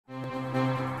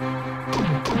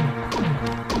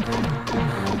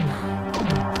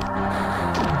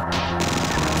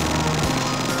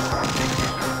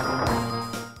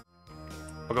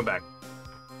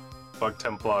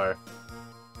Templar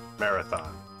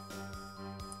Marathon.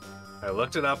 I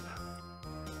looked it up.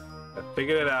 I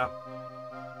figured it out.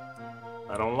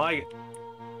 I don't like it.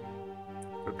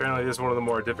 But apparently this is one of the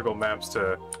more difficult maps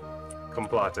to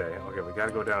complete. Okay, we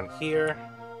gotta go down here.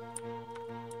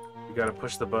 We gotta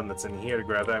push the button that's in here to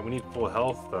grab that. We need full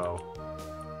health, though.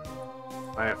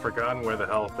 I have forgotten where the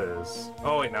health is.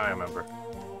 Oh, wait, now I remember.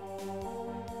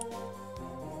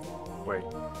 Wait.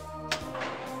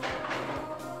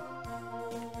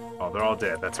 Oh, they're all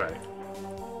dead, that's right.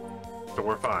 So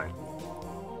we're fine.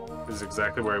 This is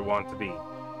exactly where we want to be.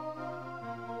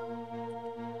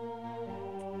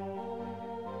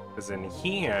 Because in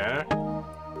here,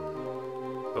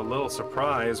 the little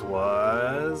surprise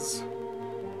was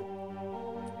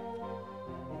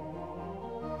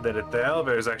that the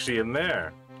elevator is actually in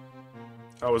there.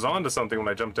 I was onto something when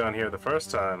I jumped down here the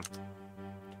first time.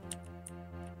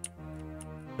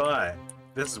 But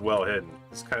this is well hidden.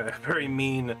 It's kind of very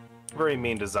mean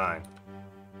design.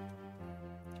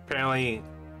 Apparently,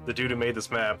 the dude who made this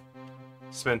map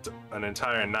spent an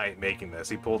entire night making this.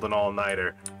 He pulled an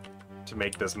all-nighter to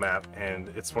make this map, and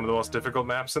it's one of the most difficult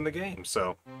maps in the game,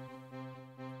 so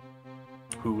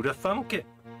who'da thunk it?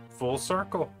 Full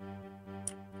circle.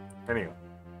 Anyway,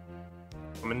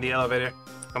 I'm in the elevator.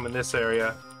 I'm in this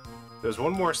area. There's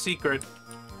one more secret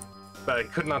that I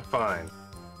could not find.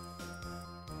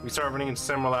 We start running into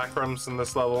simulacrums in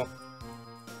this level.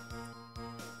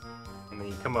 And then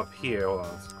you come up here. Hold on,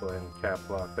 let's go ahead and cap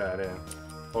lock that in.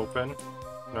 Open.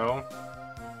 No.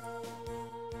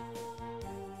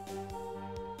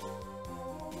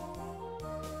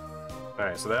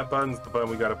 Alright, so that button's the button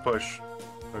we gotta push.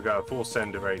 We've got a full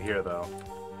send right here, though.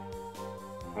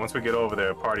 Once we get over there,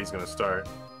 a party's gonna start.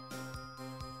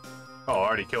 Oh, I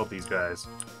already killed these guys.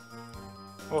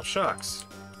 Well, shucks.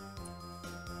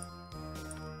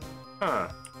 Huh.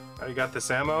 Already got this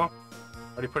ammo?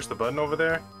 Already pushed the button over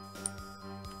there?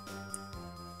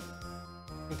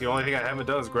 I think the only thing I haven't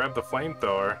done is grab the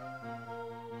flamethrower.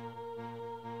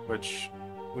 Which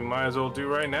we might as well do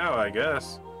right now, I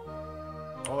guess.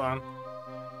 Hold on.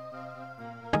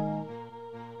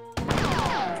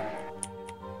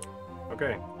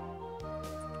 Okay.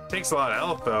 Takes a lot of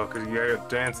health, though, because you gotta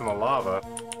dance in the lava.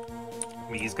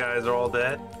 These guys are all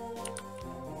dead.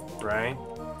 Right?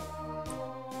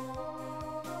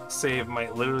 Save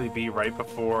might literally be right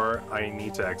before I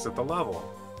need to exit the level.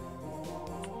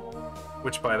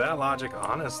 Which, by that logic,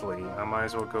 honestly, I might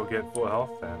as well go get full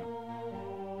health then.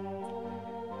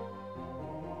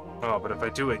 Oh, but if I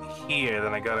do it here,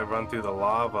 then I gotta run through the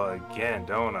lava again,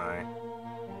 don't I?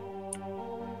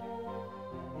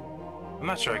 I'm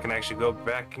not sure I can actually go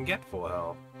back and get full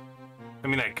health. I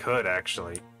mean, I could,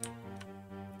 actually.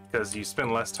 Because you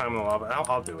spend less time in the lava.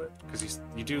 I'll do it. Because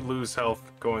you do lose health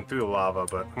going through the lava,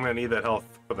 but I'm going to need that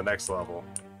health for the next level.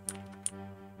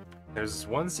 There's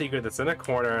one secret that's in a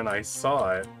corner, and I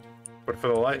saw it. But for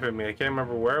the life of me, I can't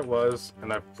remember where it was,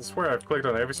 and I swear I've clicked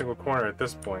on every single corner at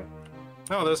this point.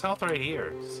 No, there's health right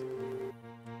here.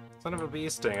 Son of a bee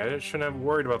sting. I shouldn't have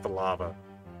worried about the lava.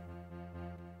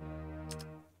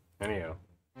 Anyhow.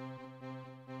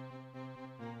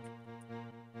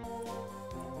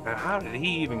 Now, how did he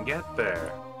even get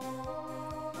there?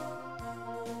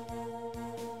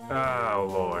 Oh,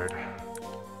 Lord.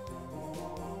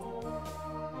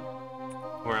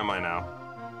 Where am I now?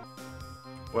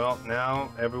 Well,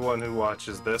 now everyone who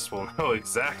watches this will know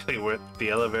exactly what the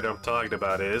elevator I'm talking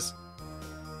about is.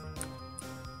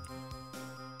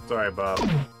 Sorry, Bob.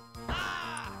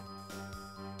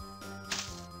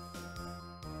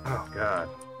 Oh, God.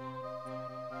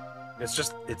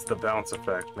 It's the bounce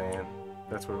effect, man.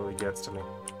 That's what really gets to me.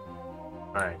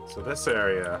 Alright, so this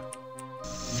area.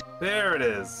 There it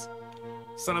is!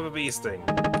 Son of a bee sting.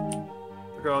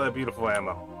 Look at all that beautiful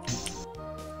ammo.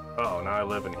 Uh-oh, now I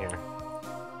live in here.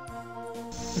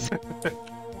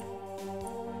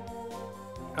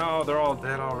 Oh, they're all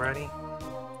dead already?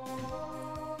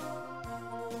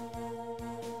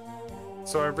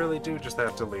 So I really do just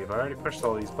have to leave. I already pushed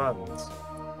all these buttons.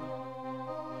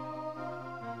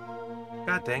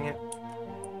 God dang it.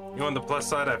 You know, on the plus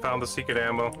side, I found the secret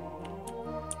ammo.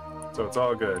 So it's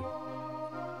all good.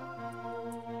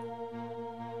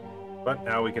 But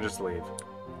now we can just leave.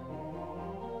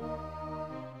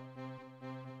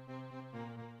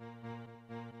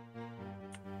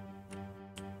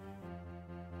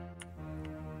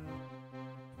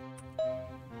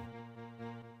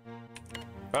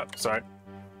 Oh, sorry.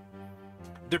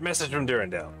 Message from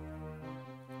Durandal.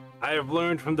 I have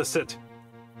learned from the Sit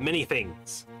many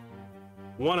things.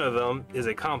 One of them is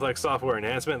a complex software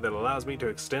enhancement that allows me to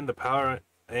extend the power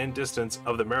and distance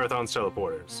of the Marathon's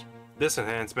teleporters. This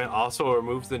enhancement also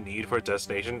removes the need for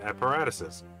destination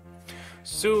apparatuses.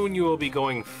 Soon you will be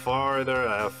going farther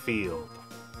afield.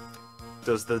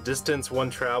 Does the distance one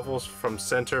travels from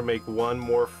center make one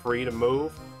more free to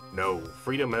move? No,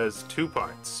 freedom has two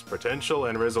parts, potential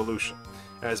and resolution,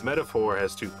 as metaphor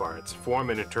has two parts,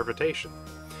 form and interpretation.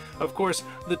 Of course,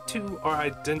 the two are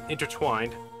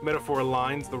intertwined. Metaphor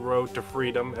lines the road to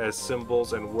freedom as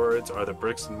symbols and words are the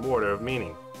bricks and mortar of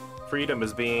meaning. Freedom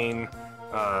is being,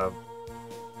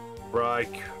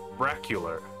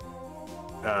 bracular.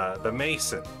 The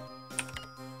Mason.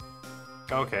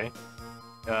 Okay.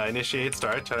 Initiate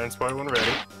start, transport when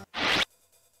ready.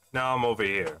 Now I'm over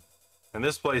here. And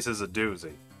this place is a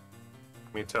doozy.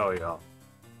 Let me tell y'all.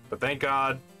 But thank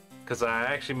God, because I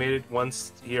actually made it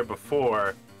once here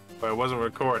before, but I wasn't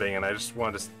recording and I just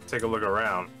wanted to take a look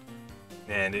around.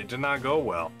 And it did not go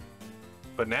well.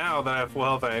 But now that I have full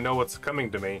health and I know what's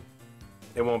coming to me,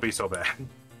 it won't be so bad.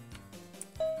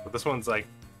 But this one's like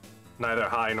neither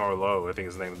high nor low, I think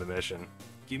is the name of the mission.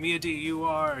 Give me a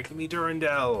DUR, give me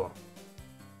Durandal.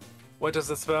 What does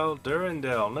it spell?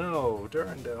 Durandal, no,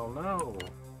 Durandal, no.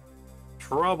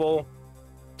 Trouble.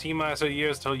 T-minus a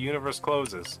years till universe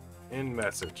closes. End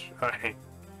message. Alright.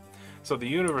 So the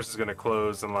universe is gonna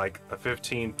close in like a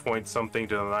 15 point something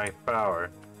to the 9th power.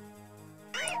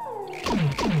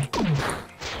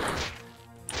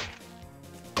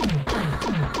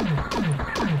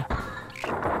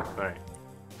 Alright.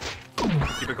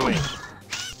 Keep it clean.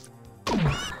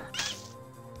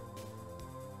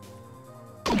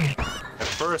 At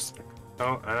first,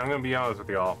 oh, and I'm gonna be honest with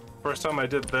y'all. First time I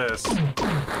did this,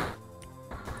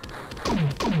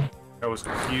 I was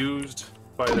confused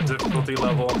by the difficulty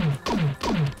level.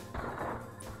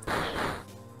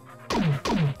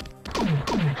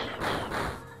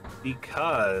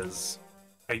 Because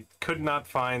I could not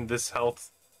find this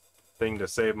health thing to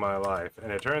save my life.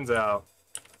 And it turns out,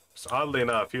 just oddly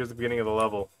enough, here's the beginning of the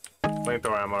level.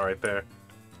 Flamethrower ammo right there.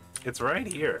 It's right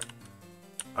here.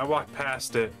 I walked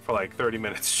past it for like 30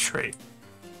 minutes straight.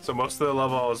 So most of the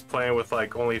level I was playing with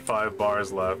like only 5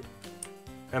 bars left.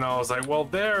 And I was like, well,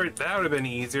 there, that would have been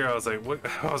easier. I was like, what?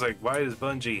 I was like, why is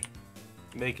Bungie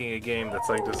making a game that's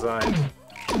like designed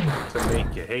to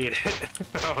make you hate it?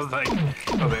 I was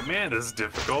like, man, this is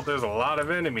difficult. There's a lot of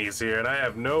enemies here, and I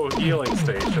have no healing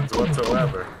stations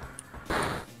whatsoever.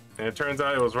 And it turns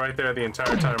out it was right there the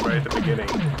entire time, right at the beginning.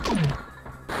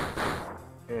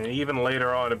 And even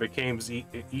later on, it became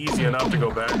easy enough to go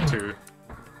back to.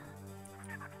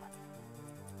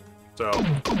 So,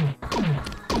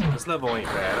 this level ain't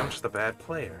bad. I'm just a bad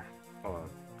player. Hold on.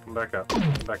 Come back up.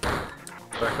 Come back up.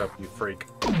 Back up, you freak.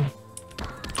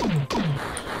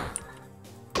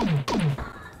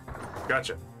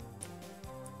 Gotcha.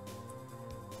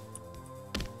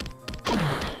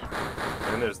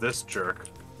 And there's this jerk.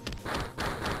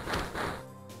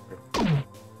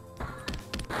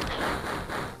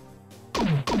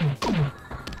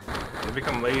 They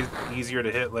become easier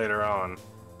to hit later on.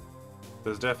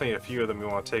 There's definitely a few of them we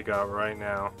want to take out right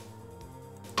now.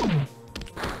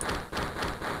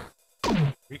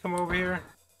 You come over here?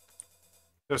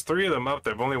 There's 3 of them up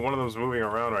there, but only one of them's moving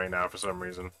around right now for some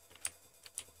reason.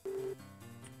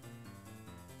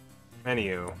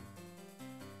 Anywho.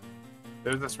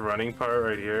 There's this running part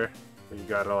right here, where you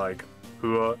gotta like,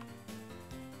 hoo-up.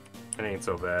 It ain't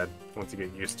so bad, once you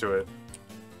get used to it.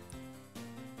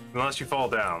 Unless you fall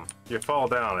down. If you fall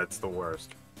down, it's the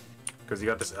worst. Because you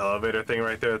got this elevator thing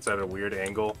right there that's at a weird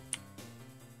angle.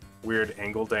 Weird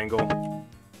angle dangle.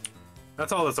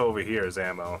 That's all that's over here is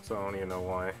ammo, so I don't even know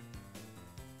why. I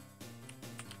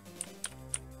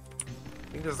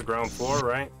think this is the ground floor,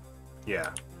 right?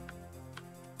 Yeah.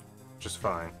 Just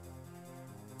fine.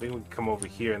 I think we can come over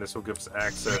here and this will give us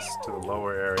access to the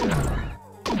lower area.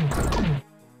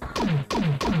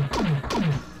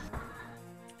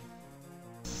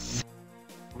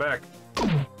 Back.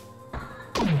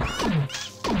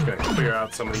 Just gonna clear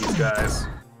out some of these guys.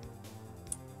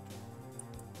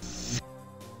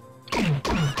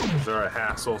 They're a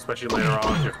hassle, especially later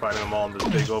on if you're fighting them all in this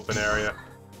big open area.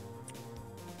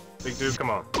 Big dude,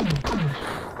 come on.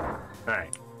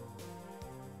 Alright.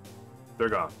 They're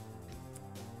gone.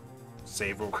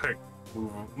 Save real quick.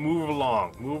 Move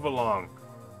along. Move along.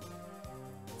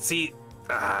 See,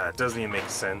 it doesn't even make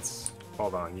sense.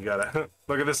 Hold on, you gotta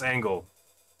look at this angle.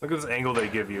 Look at this angle they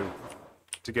give you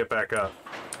to get back up.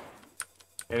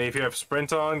 And if you have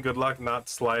sprint on, good luck not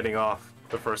sliding off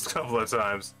the first couple of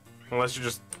times. Unless you're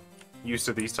just used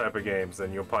to these type of games,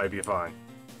 then you'll probably be fine.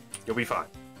 You'll be fine.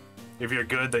 If you're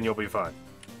good, then you'll be fine.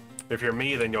 If you're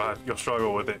me, then you'll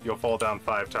struggle with it. You'll fall down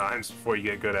 5 times before you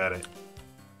get good at it.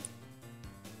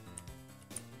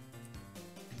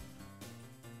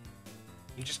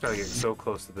 You just gotta get so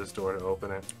close to this door to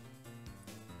open it.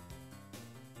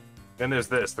 Then there's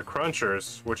this, the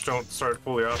crunchers, which don't start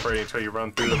fully operating until you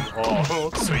run through them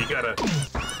all. So you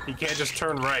can't just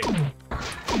turn right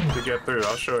to get through.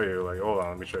 I'll show you, like, hold on,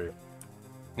 let me show you.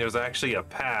 There's actually a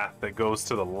path that goes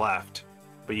to the left,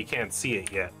 but you can't see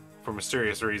it yet, for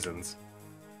mysterious reasons.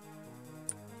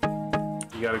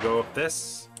 You gotta go up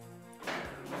this,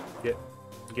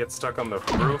 get stuck on the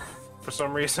roof for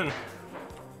some reason.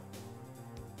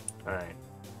 Alright.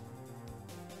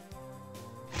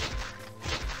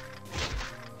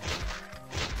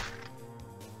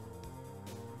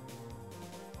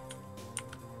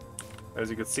 As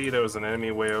you can see, there was an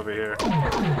enemy way over here.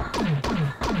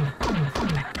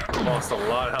 Lost a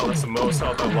lot of health. That's the most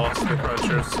health I lost to the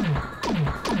crunchers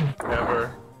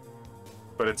ever.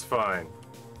 But it's fine.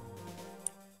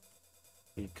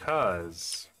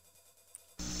 Because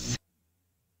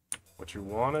what you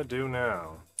want to do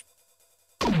now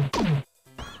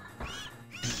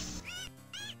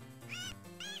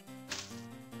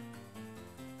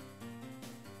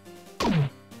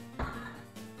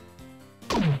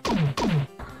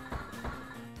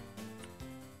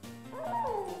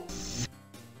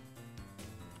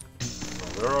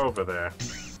they're over there.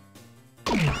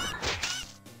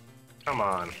 Come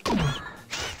on.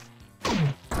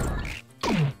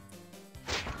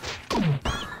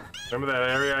 Remember that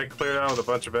area I cleared out with a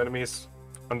bunch of enemies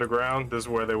underground? This is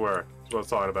where they were. That's what I was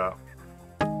talking about.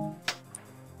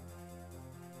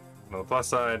 On the plus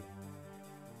side,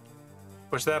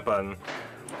 push that button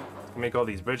to make all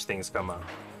these bridge things come up.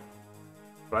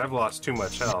 But I've lost too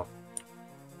much health.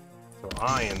 So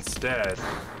I instead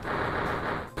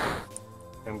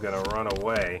am gonna run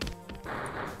away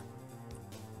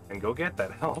and go get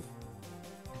that health.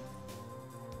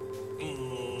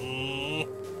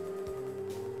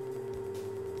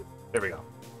 There we go.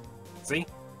 See?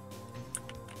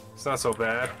 It's not so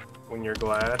bad when you're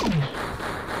glad.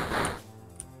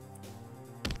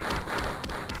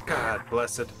 God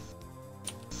bless it.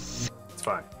 It's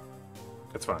fine.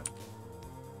 It's fine.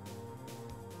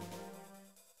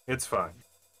 It's fine.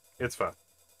 It's fine.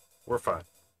 We're fine.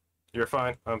 You're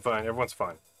fine. I'm fine. Everyone's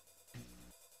fine.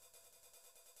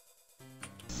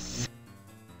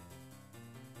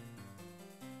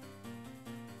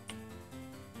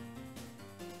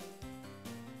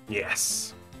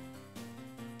 Yes.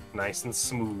 Nice and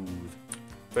smooth.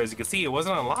 But as you can see, it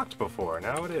wasn't unlocked before.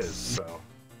 Now it is, so.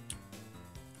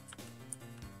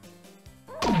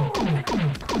 Oh.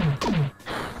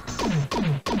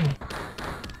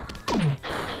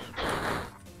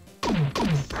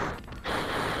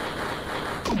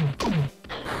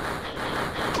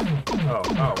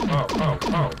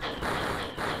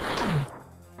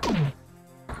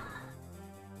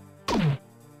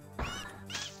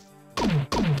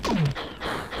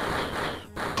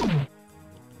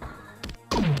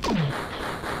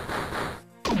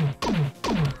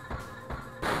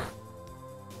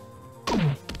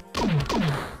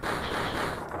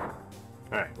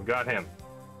 Alright, we got him.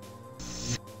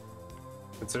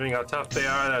 Considering how tough they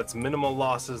are, that's minimal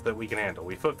losses that we can handle.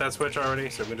 We flipped that switch already,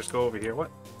 so we can just go over here.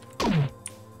 What?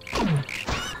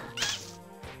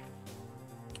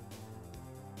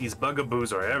 These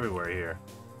bugaboos are everywhere here.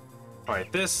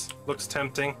 Alright, this looks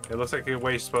tempting. It looks like the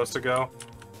way you're supposed to go.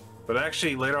 But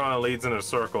actually, later on it leads in a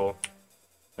circle.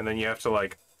 And then you have to,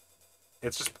 like...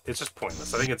 It's just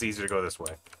pointless. I think it's easier to go this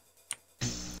way.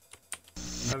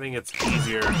 I think it's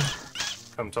easier...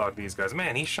 Come talk to these guys.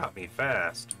 Man, he shot me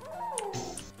fast.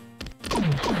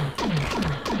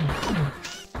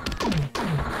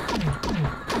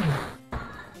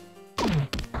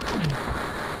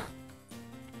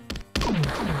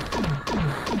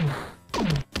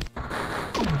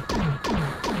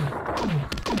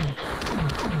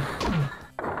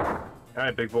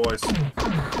 Alright, big boys.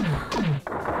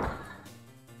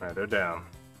 Alright, they're down.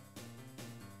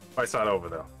 Fight's not over,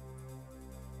 though.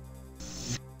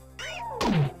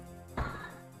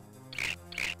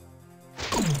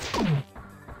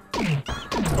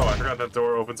 Oh, I forgot that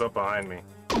door opens up behind me.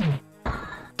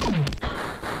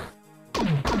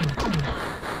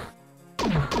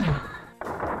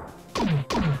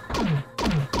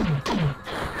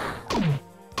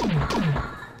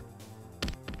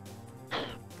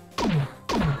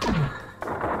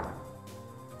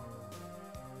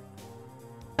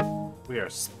 We are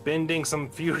spending some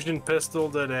fusion pistol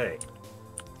today.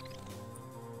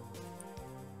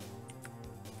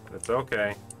 It's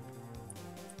okay.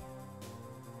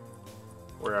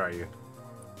 Where are you?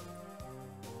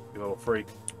 You little freak.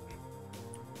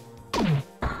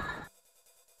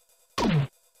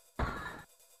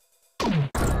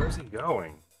 Where's he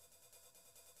going?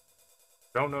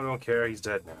 Don't know, don't care, he's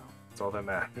dead now. That's all that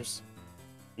matters.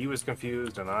 He was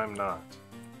confused, and I'm not.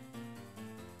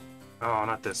 Oh,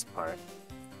 not this part.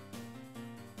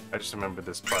 I just remember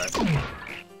this part.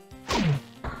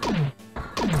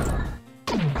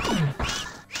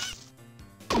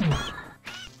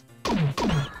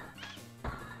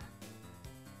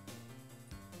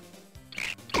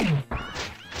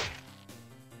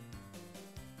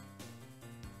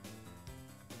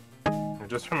 I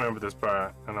just remember this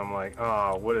part, and I'm like,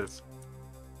 oh, what is...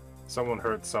 Someone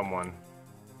hurt someone.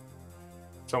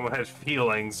 Someone had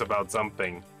feelings about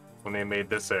something when they made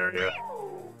this area.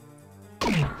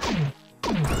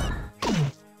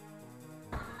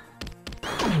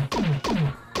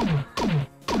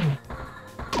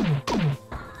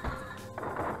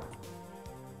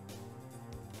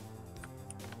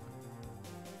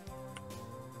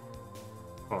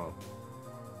 Oh.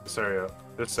 This area,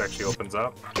 this actually opens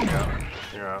up. Yeah,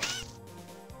 you're out.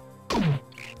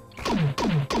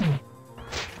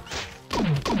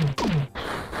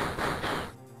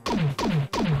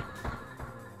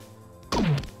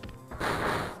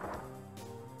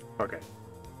 Okay.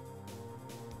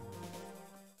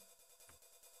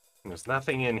 There's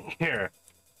nothing in here.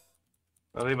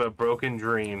 Nothing but broken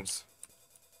dreams.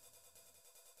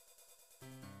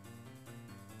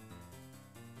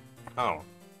 Oh.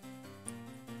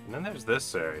 And then there's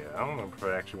this area. I don't remember if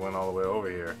I actually went all the way over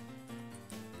here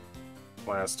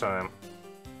last time.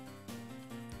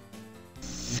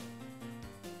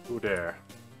 Who dare?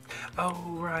 Oh,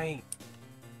 right.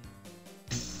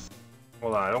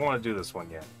 Hold on, I don't want to do this one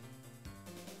yet.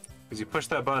 Because you push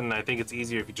that button, I think it's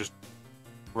easier if you just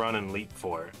run and leap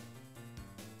for it.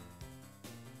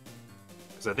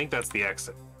 Because I think that's the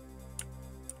exit.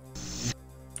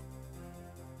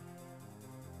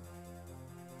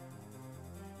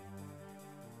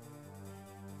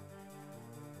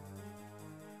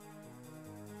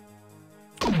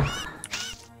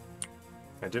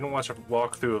 I didn't watch a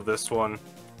walkthrough of this one,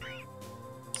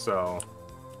 so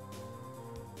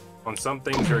on some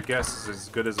things your guess is as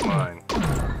good as mine.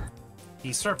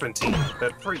 He's Serpentine,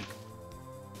 that freak.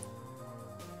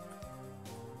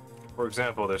 For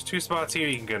example, there's two spots here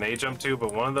you can grenade jump to,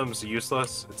 but one of them's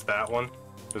useless. It's that one.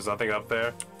 There's nothing up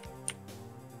there.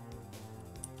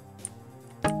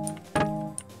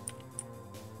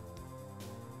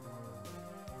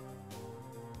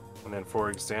 And then, for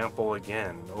example,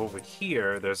 again, over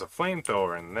here, there's a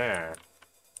flamethrower in there.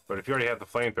 But if you already have the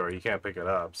flamethrower, you can't pick it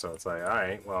up. So it's like,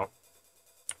 alright, well.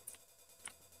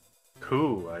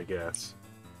 Cool, I guess.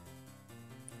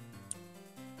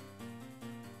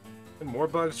 Did more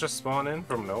bugs just spawn in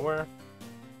from nowhere?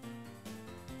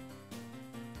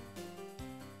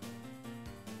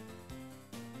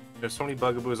 There's so many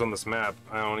bugaboos on this map,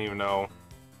 I don't even know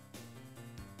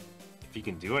if you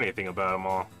can do anything about them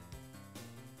all.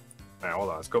 Alright, hold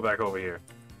on, let's go back over here.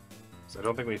 So I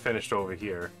don't think we finished over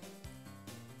here.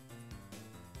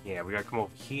 Yeah, we gotta come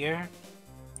over here.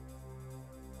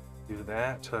 Do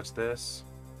that, touch this.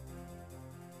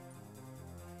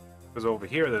 Because over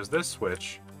here, there's this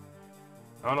switch.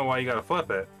 I don't know why you gotta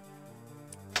flip it.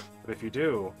 But if you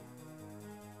do,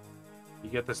 you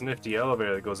get this nifty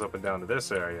elevator that goes up and down to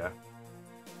this area.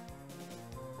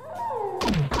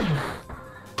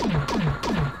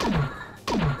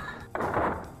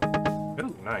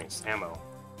 Ooh, nice. Ammo.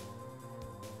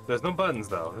 There's no buttons,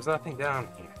 though. There's nothing down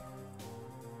here.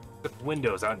 With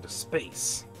windows out into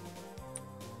space.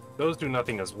 Those do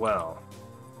nothing as well.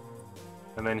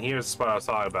 And then here's the spot I was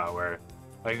talking about, where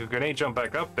I could grenade jump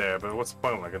back up there, but what's the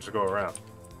point when I can just go around?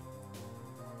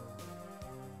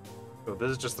 So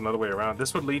this is just another way around.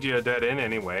 This would lead you to a dead end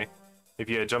anyway. If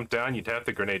you had jumped down, you'd have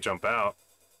to grenade jump out.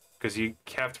 Because you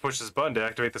have to push this button to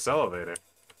activate this elevator.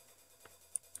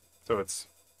 So it's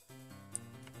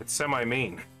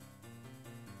semi-mean.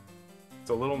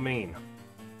 It's a little mean.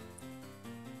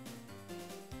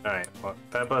 Alright, well,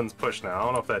 that button's pushed now. I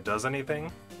don't know if that does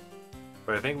anything,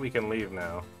 but I think we can leave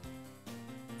now.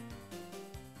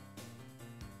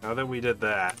 Now that we did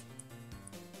that,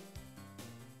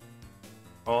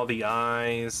 all the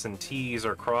I's and T's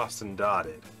are crossed and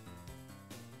dotted.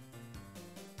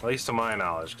 At least to my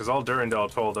knowledge, because all Durandal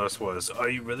told us was, are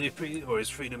you really free, or is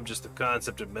freedom just a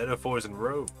concept of metaphors and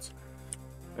roads?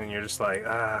 And you're just like,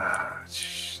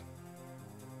 shh.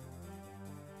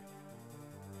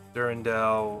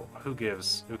 Durandal, who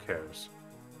gives? Who cares?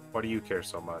 Why do you care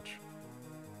so much?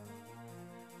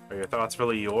 Are your thoughts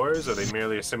really yours, or are they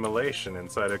merely a simulation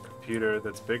inside a computer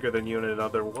that's bigger than you in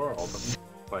another world?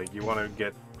 Like, you want to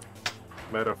get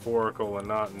metaphorical and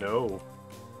not know.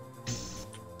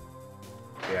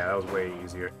 Yeah, that was way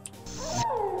easier.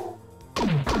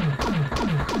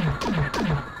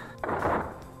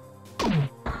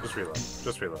 Just reload.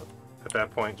 Just reload. At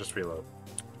that point, just reload.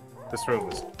 This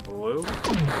room is blue.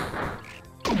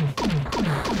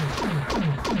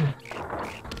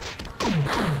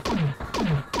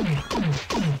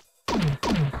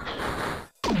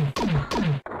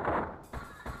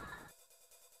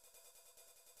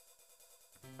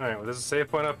 Alright, well, there's a save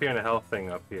point up here and a health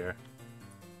thing up here.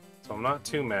 So I'm not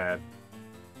too mad.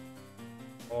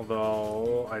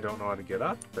 Although, I don't know how to get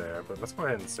up there, but let's go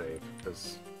ahead and save,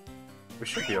 because we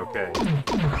should be okay.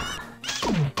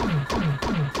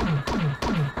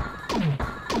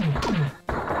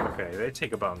 Okay, they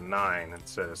take about 9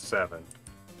 instead of 7.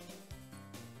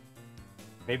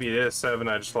 Maybe it is 7,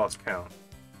 I just lost count.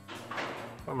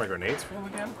 Oh, my grenades full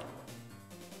again?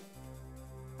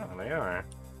 Oh, they are.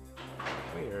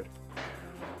 Weird.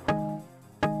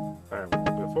 Alright,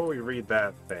 before we read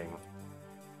that thing...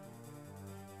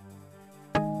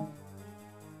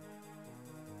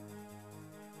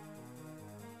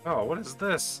 Oh, what is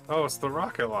this? Oh, it's the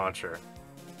rocket launcher.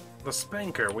 The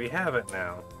spanker, we have it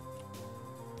now.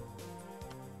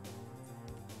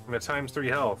 And it times 3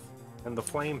 health. And the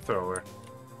flamethrower.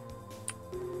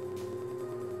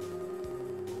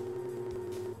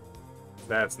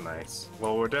 That's nice.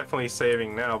 Well, we're definitely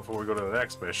saving now before we go to the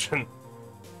next mission.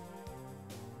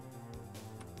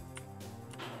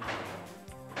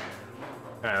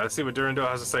 Alright, let's see what Durandal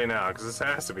has to say now, because this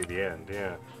has to be the end,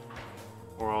 yeah.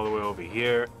 We're all the way over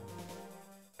here.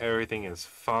 Everything is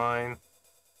fine.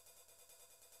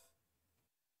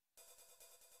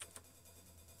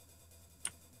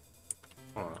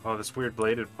 Oh, this weird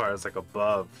bladed part is like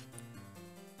above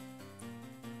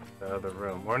the other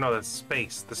room. Or no, that's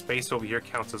space. The space over here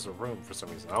counts as a room for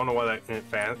some reason. I don't know why that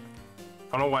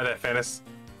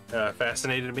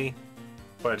fascinated me,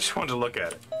 but I just wanted to look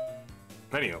at it.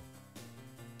 Anyway.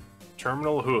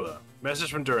 Terminal Hua.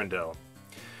 Message from Durandal.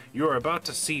 You are about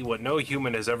to see what no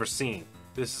human has ever seen.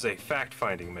 This is a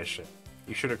fact-finding mission.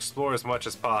 You should explore as much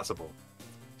as possible.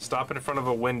 Stop in front of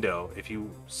a window. If you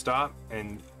stop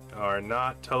and are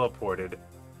not teleported,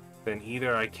 then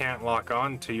either I can't lock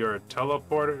on to your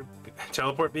teleport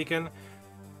beacon,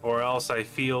 or else I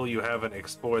feel you haven't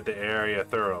explored the area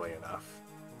thoroughly enough.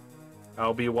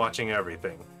 I'll be watching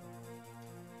everything.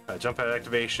 Jump pad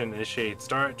activation, initiate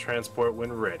start, transport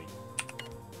when ready.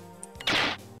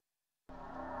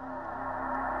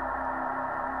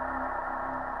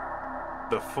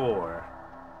 The 4.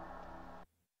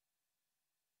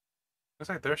 Looks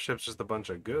like their ship's just a bunch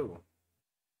of goo.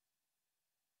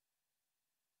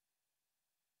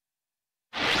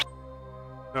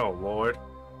 Oh, Lord.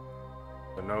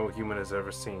 But no human has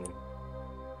ever seen.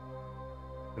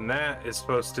 And that is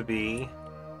supposed to be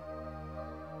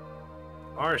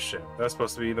our ship. That's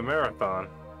supposed to be the Marathon.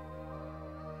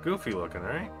 Goofy looking,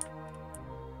 right?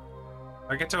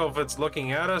 I can tell if it's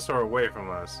looking at us or away from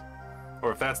us.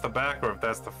 Or if that's the back or if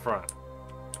that's the front.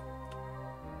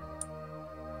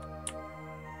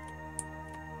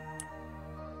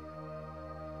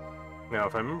 Now,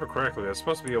 if I remember correctly, there's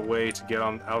supposed to be a way to get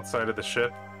on outside of the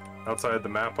ship, outside of the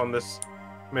map on this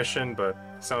mission, but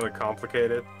it sounded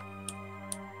complicated.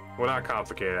 Well, not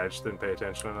complicated, I just didn't pay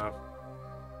attention enough.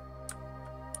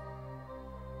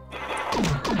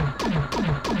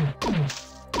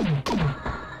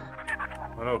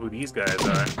 I don't know who these guys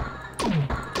are.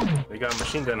 They got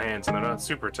machine gun hands and they're not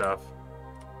super tough.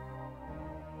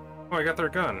 Oh, I got their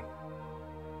gun.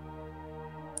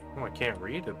 Oh, I can't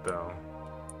read it though.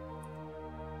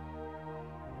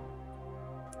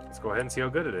 Let's go ahead and see how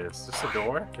good it is. Is this a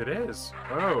door? It is.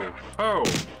 Oh. Oh!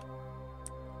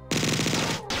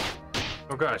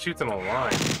 Oh god, it shoots in a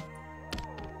line.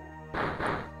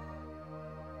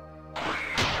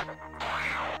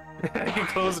 I can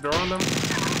close the door on them?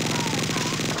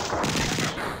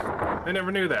 I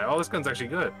never knew that. Oh, this gun's actually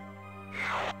good.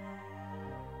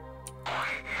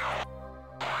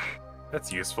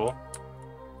 That's useful.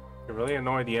 It really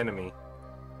annoyed the enemy.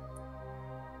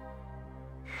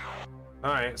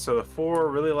 Alright, so the 4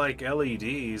 really like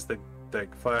LEDs that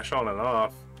flash on and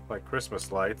off, like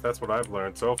Christmas lights. That's what I've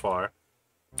learned so far.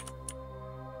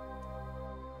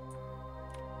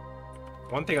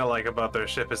 One thing I like about their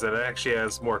ship is that it actually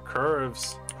has more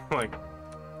curves. Like,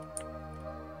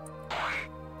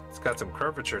 it's got some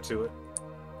curvature to it.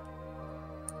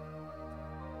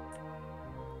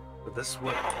 But this is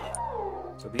what...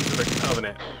 So these are the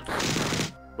Covenant.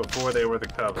 Before they were the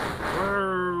Covenant.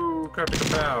 Whoa! Crap,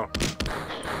 kapow!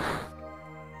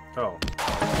 Oh.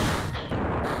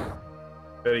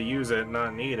 Better use it,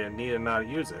 not need it. Need it, not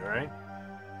use it, right?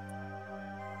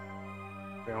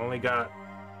 I only got...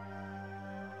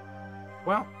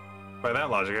 Well, by that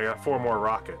logic, I got 4 more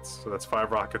rockets. So that's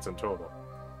 5 rockets in total.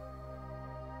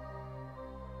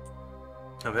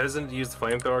 I'm hesitant to use the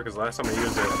flamethrower because last time I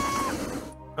used it...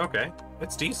 Okay,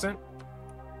 it's decent.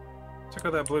 Took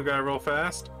out that blue guy real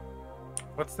fast.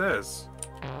 What's this?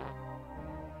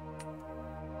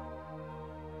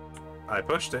 I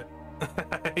pushed it.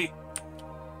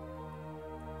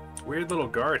 Weird little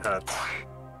guard huts.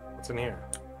 What's in here?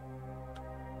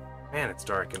 Man, it's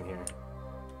dark in here.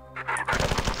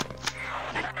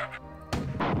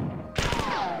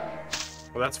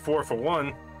 Well, that's 4 for 1.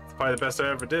 It's probably the best I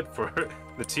ever did for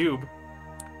the tube.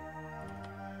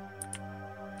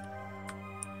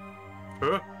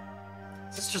 Huh?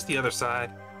 Is this just the other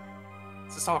side?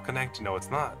 Is this all connected? No, it's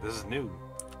not. This is new.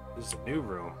 This is a new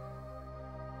room.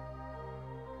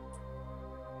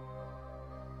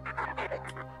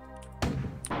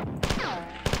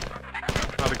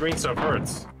 Oh, the green stuff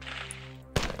hurts.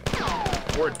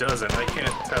 Or it doesn't, I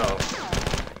can't tell.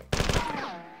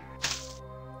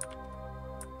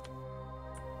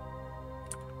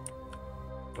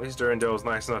 At least Durandal was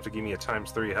nice enough to give me a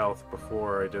 ×3 health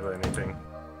before I did anything.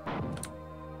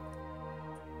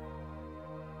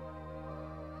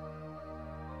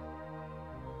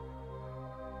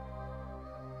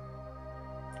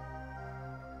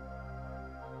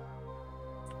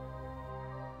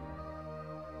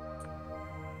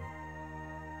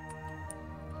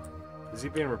 Is he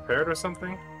being repaired or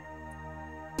something?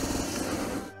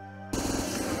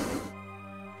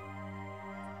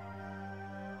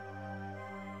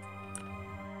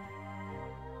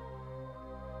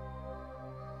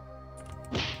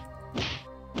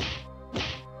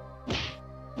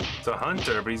 It's a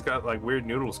hunter, but he's got like weird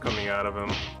noodles coming out of him.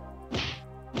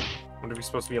 Wonder if he's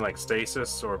supposed to be in like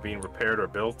stasis or being repaired or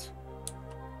built.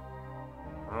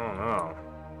 I don't know.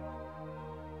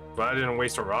 But I didn't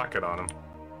waste a rocket on him.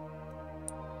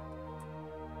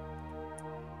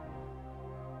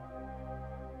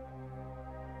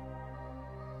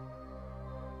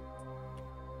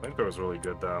 Flamethrower was really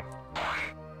good though.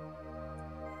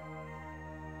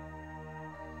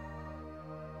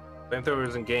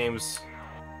 Flamethrowers in games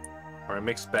are a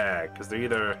mixed bag because they're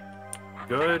either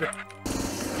good,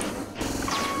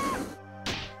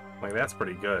 like that's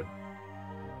pretty good,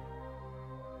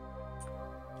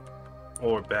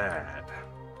 or bad.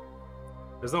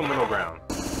 There's no middle ground.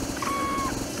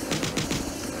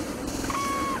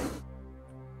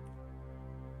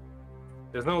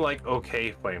 There's no like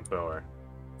okay flamethrower.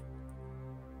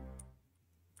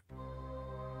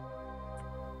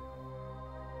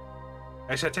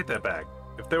 Actually, I take that back.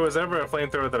 If there was ever a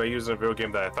flamethrower that I used in a video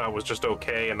game that I thought was just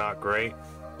okay and not great,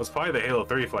 it was probably the Halo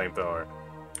 3 flamethrower.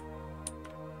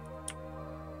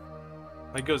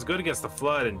 Like, it was good against the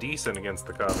Flood and decent against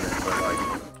the Covenant, but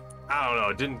like, I don't know,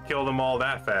 it didn't kill them all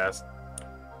that fast.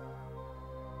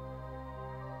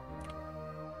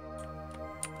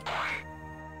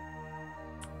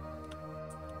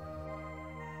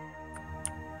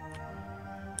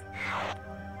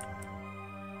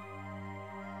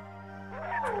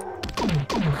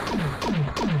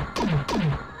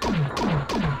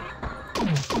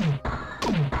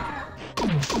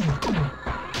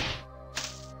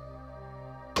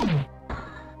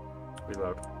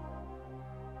 Reload.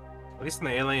 At least in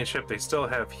the alien ship, they still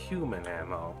have human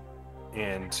ammo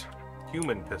and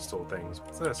human pistol things.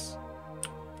 What's this?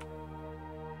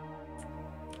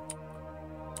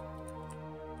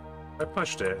 I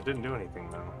pushed it. It didn't do anything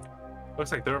though.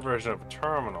 Looks like their version of a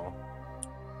terminal.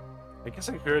 I guess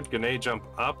I could grenade jump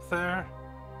up there.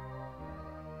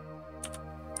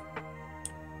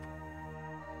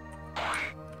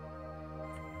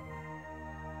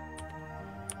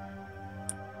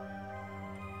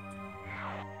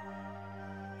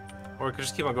 Or I could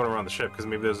just keep on going around the ship, because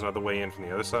maybe there's another way in from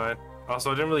the other side.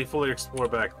 Also, I didn't really fully explore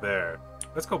back there.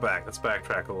 Let's go back. Let's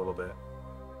backtrack a little bit.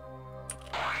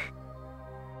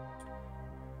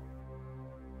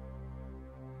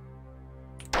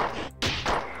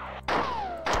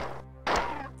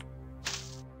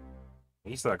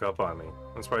 He snuck up on me.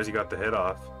 I'm surprised he got the hit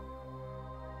off.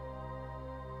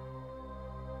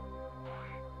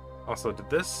 Also, did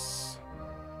this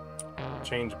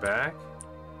change back?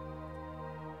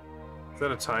 Is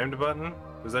that a timed button?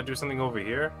 Does that do something over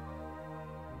here?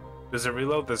 Does it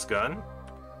reload this gun?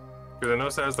 Because I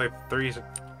noticed that has like 3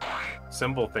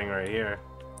 symbol thing right here.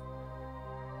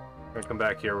 I'm gonna come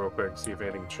back here real quick, see if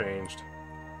anything changed.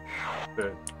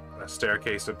 A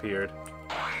staircase appeared.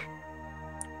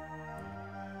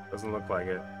 Doesn't look like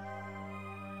it.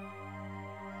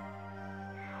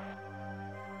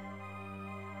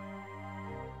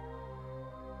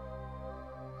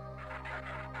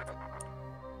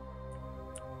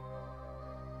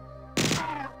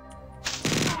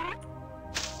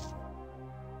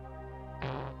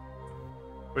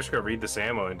 Wish I could read this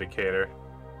ammo indicator.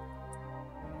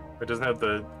 It doesn't have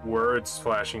the words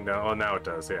flashing down. Oh, now it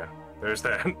does, yeah. There's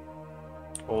that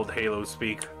old Halo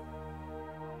speak.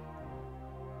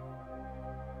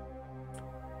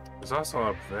 There's also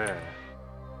up there.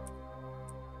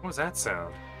 What was that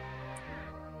sound?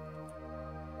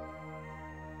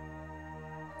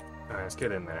 Alright, let's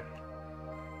get in there.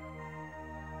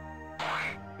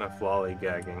 Enough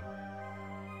lollygagging.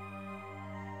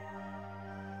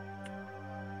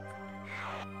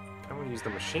 I'm gonna use the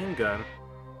machine gun.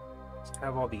 Just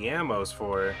have all the ammos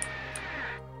for it.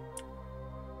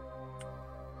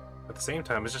 At the same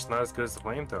time, it's just not as good as the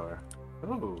flamethrower.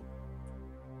 Ooh.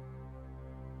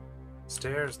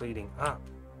 Stairs leading up.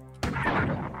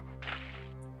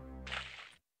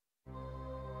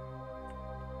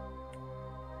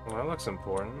 Well, that looks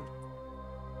important.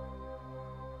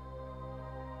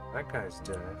 That guy's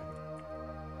dead.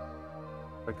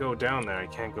 If I go down there, I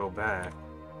can't go back.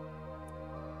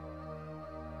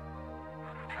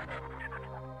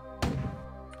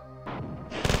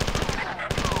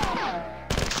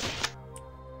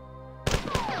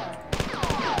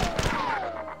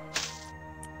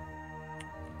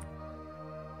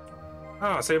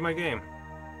 Oh, save my game.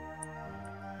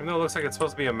 Even though it looks like it's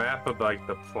supposed to be a map of, like,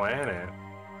 the planet.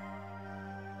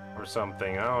 Or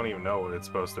something. I don't even know what it's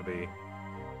supposed to be.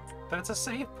 That's a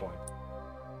save point.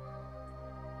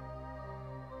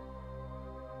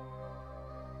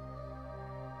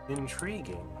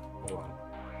 Intriguing. Hold on.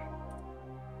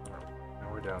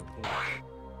 Now we're down here.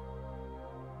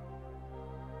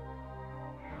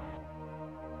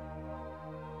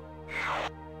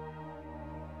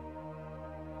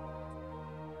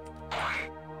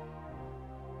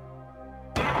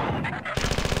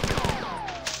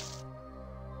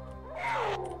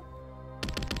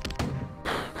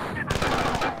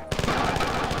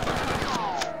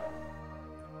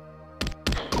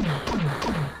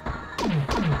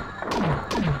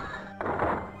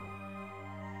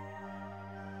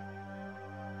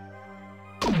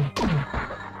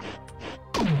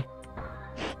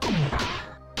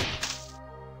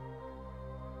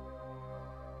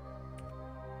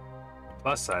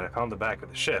 Plus side, I found the back of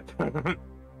the ship.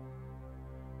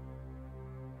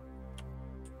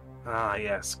 Ah,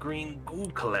 yes, green goo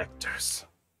collectors.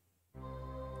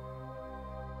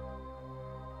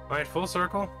 Alright, full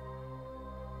circle.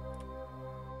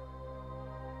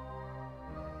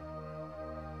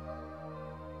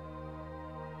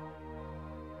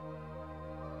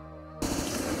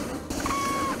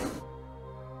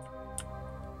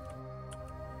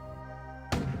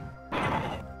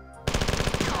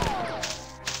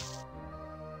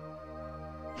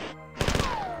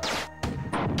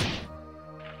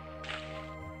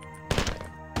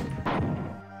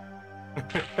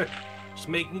 Just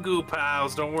making goo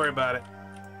piles, don't worry about it.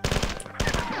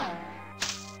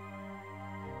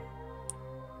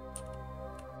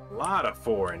 A lot of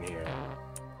 4 in here.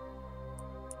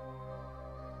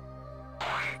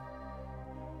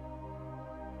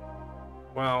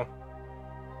 Well,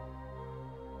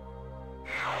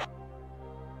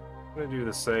 I'm gonna do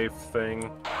the safe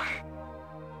thing.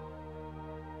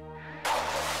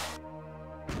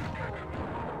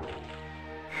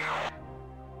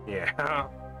 Yeah,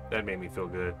 that made me feel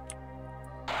good.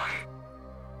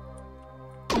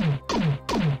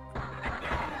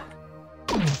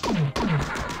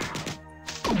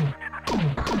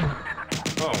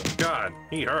 Oh, God,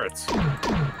 he hurts.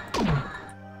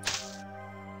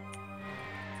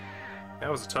 That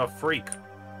was a tough freak.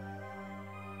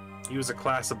 He was a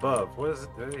class above. What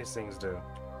do these things do?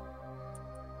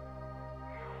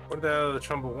 Where did that other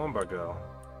Chumbawamba go?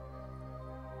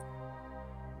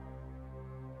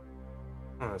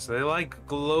 So they like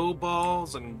glow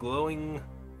balls and glowing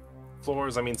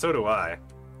floors. I mean, so do I.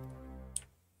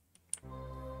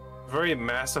 Very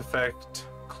Mass Effect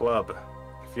club,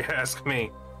 if you ask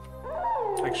me.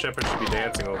 I think Shepard should be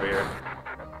dancing over here.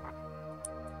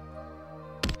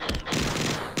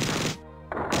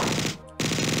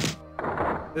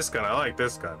 This gun, I like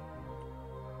this gun.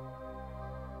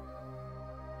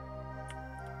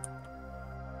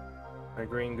 My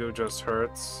green goo just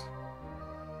hurts.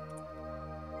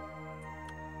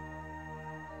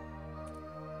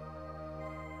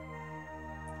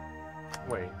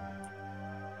 Wait.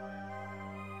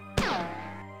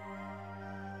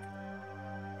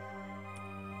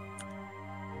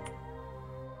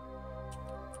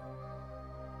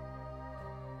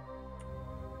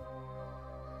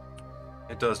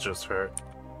 It does just hurt.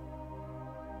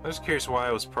 I'm just curious why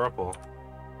it was purple.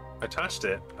 I touched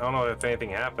it. I don't know if anything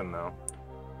happened though.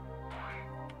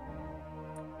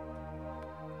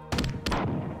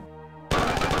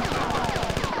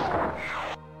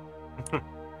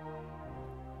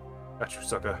 Got you,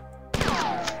 sucker.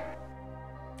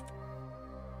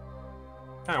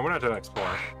 Alright, we're not done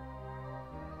exploring.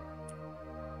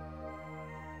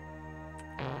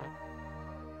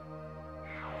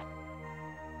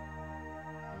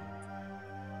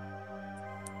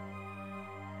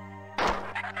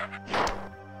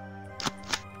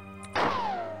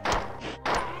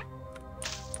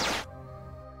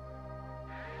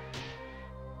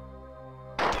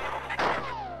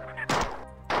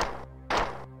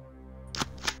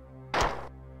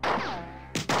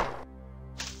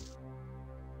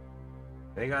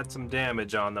 They got some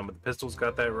damage on them, but the pistol's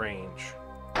got that range.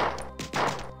 Oh,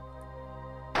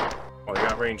 they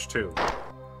got range too.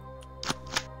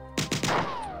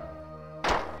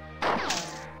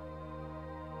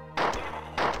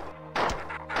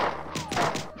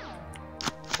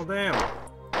 Well, damn.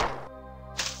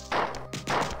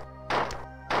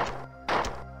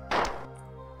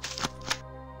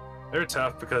 They're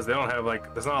tough because they don't have,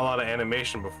 like, there's not a lot of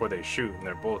animation before they shoot, and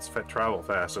their bullets travel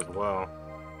fast as well.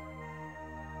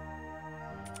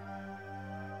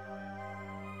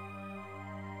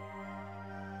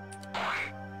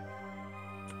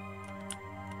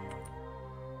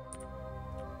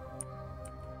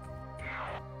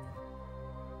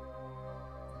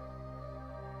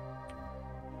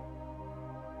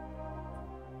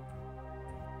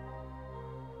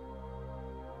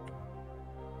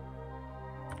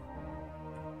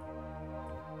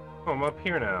 Oh, I'm up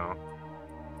here now.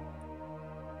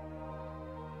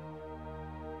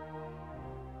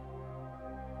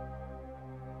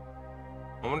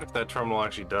 I wonder if that terminal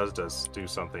actually does do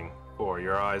something for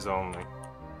your eyes only.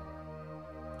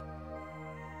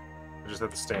 You just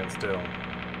have to stand still.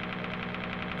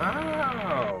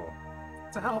 Oh!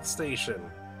 It's a health station.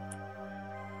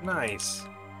 Nice.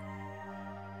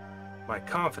 My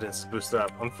confidence is boosted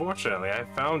up. Unfortunately, I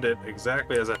found it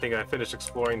exactly as I think I finished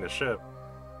exploring the ship.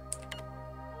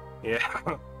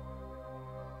 Yeah.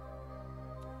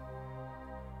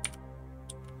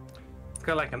 It's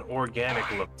got like an organic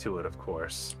look to it, of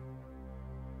course.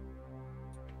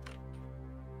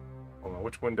 Hold on,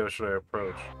 which window should I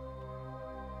approach?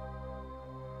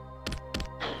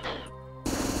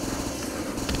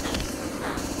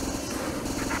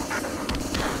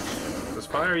 Does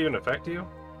fire even affect you?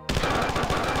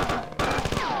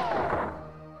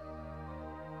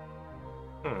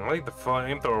 I think the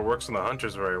flamethrower works on the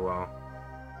hunters very well.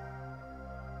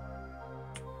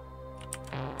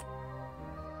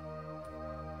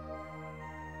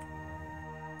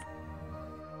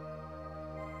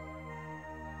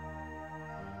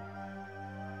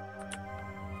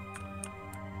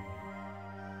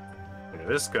 Yeah,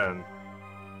 this gun,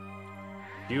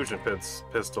 fusion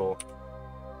pistol,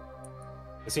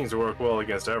 it seems to work well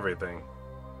against everything.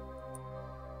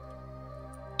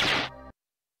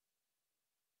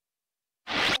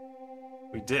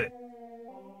 We did it.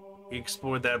 We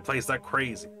explored that place like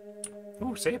crazy.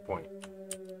 Ooh, save point.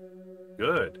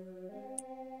 Good.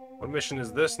 What mission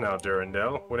is this now,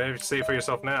 Durandal? What do you have to say for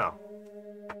yourself now?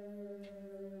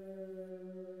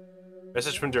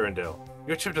 Message from Durandal.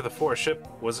 Your trip to the forest ship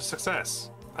was a success.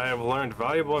 I have learned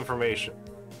valuable information.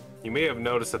 You may have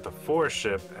noticed that the forest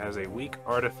ship has a weak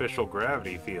artificial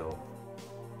gravity field.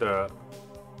 The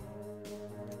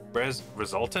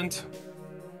resultant?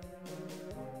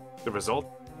 The result,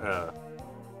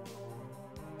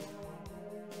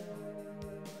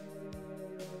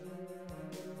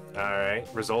 Alright,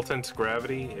 resultant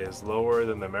gravity is lower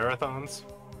than the marathons.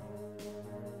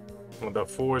 The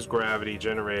Four's gravity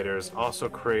generators also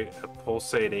create a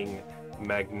pulsating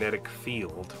magnetic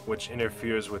field, which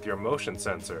interferes with your motion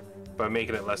sensor by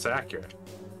making it less accurate.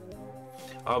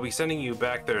 I'll be sending you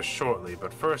back there shortly,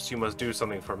 but first you must do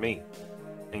something for me,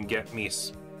 and get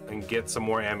some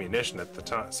more ammunition at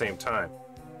the same time.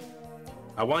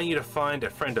 I want you to find a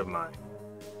friend of mine.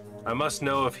 I must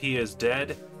know if he is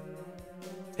dead.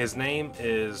 His name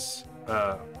is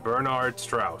Bernard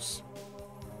Strauss.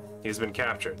 He's been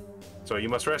captured, so you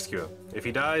must rescue him. If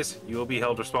he dies, you will be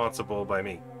held responsible by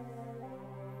me.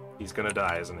 He's gonna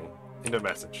die, isn't he? End of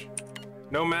message.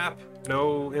 No map,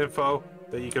 no info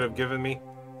that you could have given me.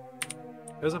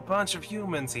 There's a bunch of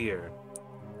humans here.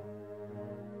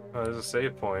 Oh, there's a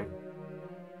save point.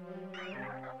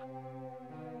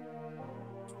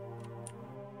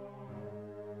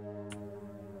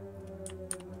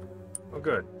 Oh,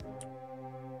 good.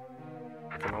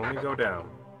 I can only go down.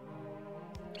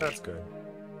 That's good.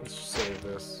 Let's just save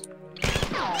this.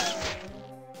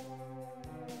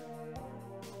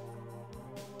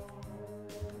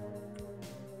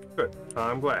 Good.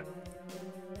 I'm glad.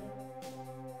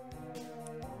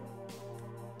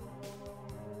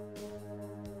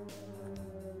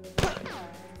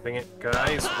 Dang it,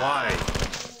 guys, why?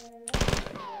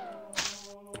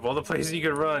 Of all the places you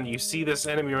could run, you see this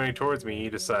enemy running towards me,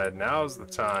 you decide, now's the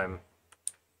time.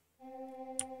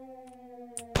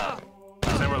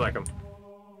 Somewhere like him.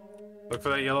 Look for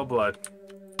that yellow blood.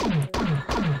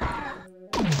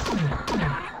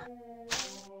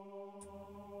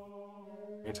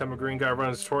 Anytime a green guy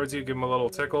runs towards you, give him a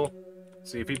little tickle.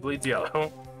 See if he bleeds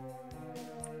yellow.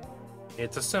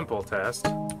 It's a simple test,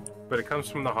 but it comes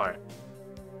from the heart.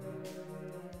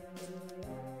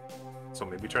 So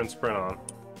maybe turn sprint on.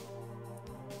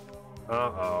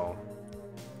 Uh-oh.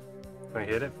 Can I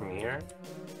hit it from here?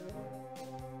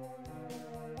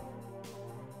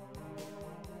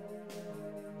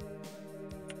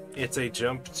 It's a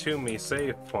jump to me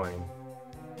save point.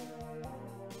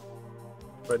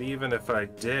 But even if I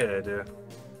did,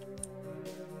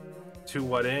 to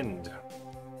what end?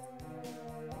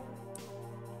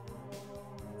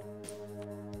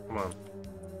 Come on.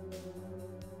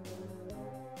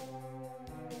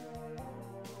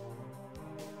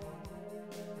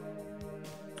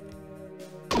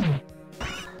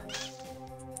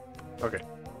 Okay.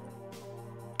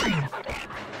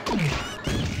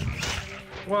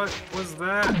 What was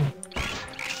that?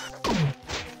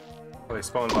 Well, they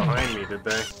spawned behind me, did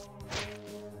they?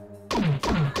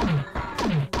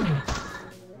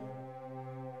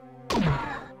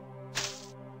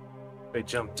 They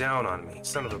jumped down on me,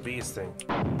 son of a beast thing.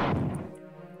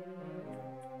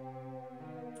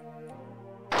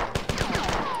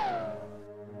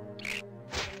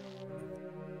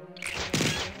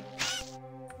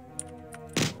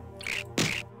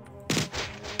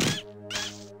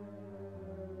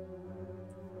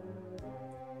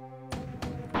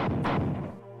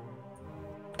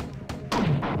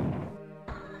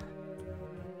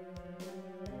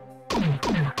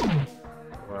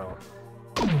 Well.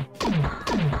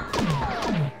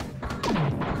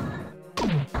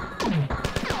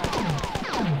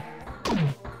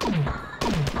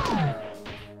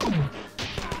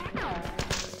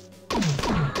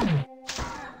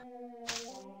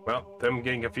 Well, them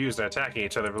getting confused and attacking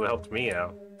each other really helped me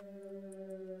out.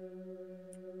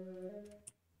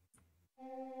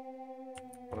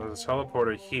 Well, there's a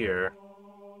teleporter here.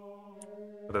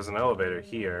 But there's an elevator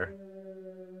here.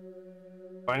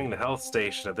 Finding the health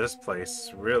station at this place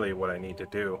is really what I need to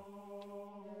do.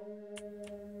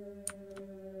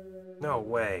 No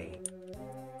way.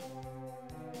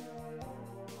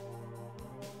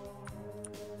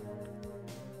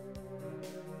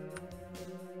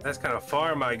 That's kind of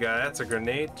far, my guy. That's a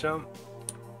grenade jump.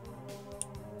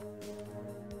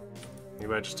 You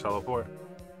might just teleport.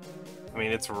 I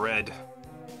mean, it's red.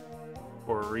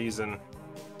 For a reason.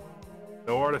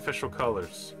 No artificial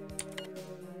colors.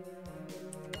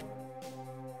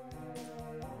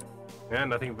 Yeah,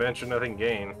 nothing venture, nothing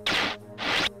gain.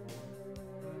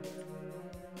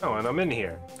 Oh, and I'm in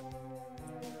here.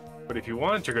 But if you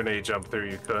wanted to grenade jump through,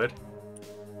 you could.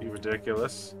 Be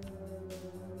ridiculous.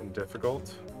 And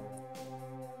difficult.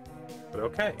 But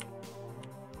okay.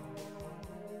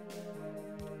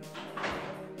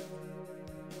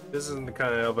 This isn't the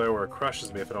kind of elevator where it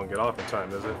crushes me if I don't get off in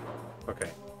time, is it?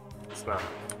 Okay. It's not.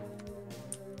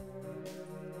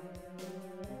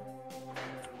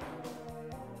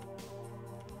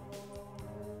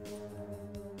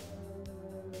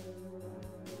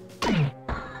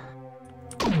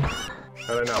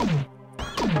 I don't know.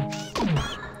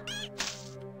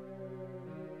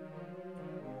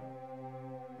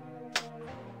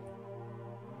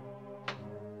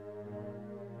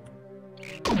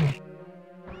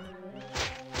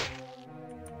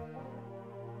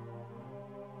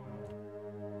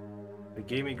 They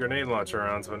gave me grenade launcher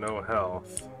rounds with no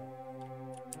health.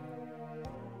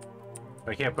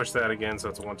 I can't push that again, so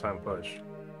it's a one-time push.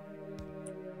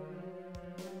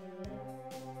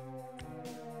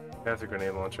 Got the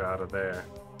grenade launcher out of there.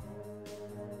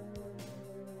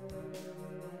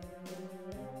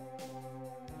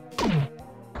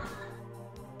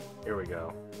 Here we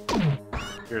go.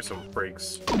 Here's some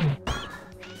freaks.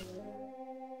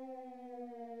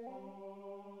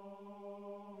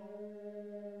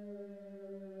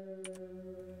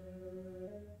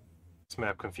 This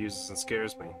map confuses and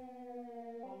scares me.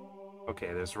 Okay,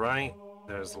 there's right,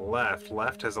 there's left.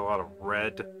 Left has a lot of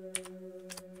red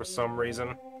for some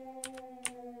reason.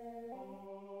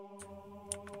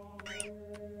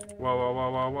 Whoa, whoa, whoa,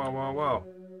 whoa, whoa, whoa,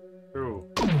 whoa. Ooh.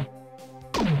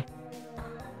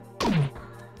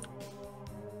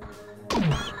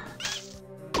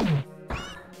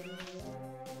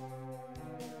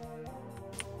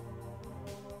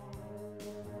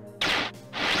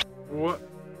 What?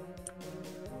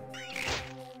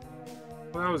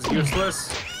 Well, that was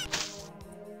useless.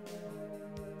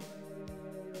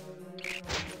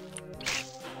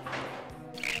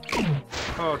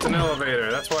 Oh, it's an elevator.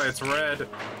 That's why it's red.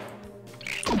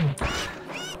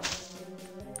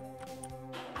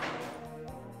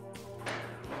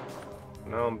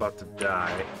 Now I'm about to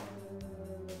die.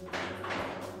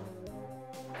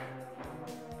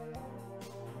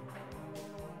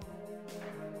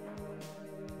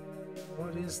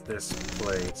 What is this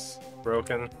place?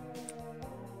 Broken?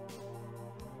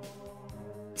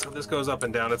 So this goes up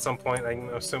and down at some point, I'm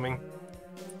assuming.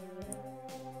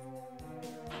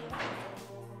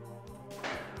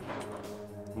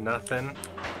 Nothing.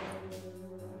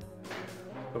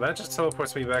 Well, that just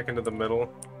teleports me back into the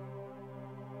middle.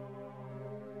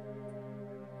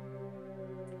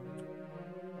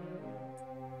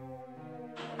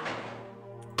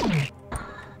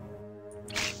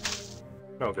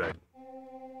 Oh, good.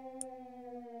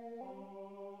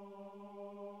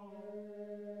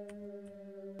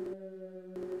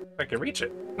 I can reach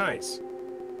it. Nice.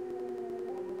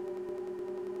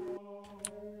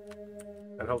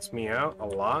 That helps me out a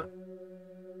lot.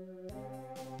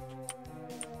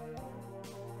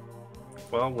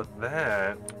 Well, with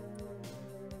that,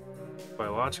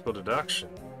 biological deduction,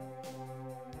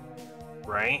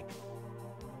 right?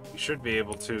 You should be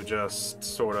able to just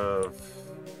sort of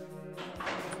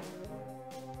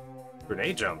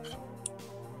grenade jump.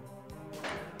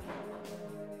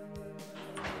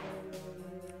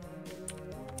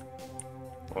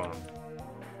 Hold on.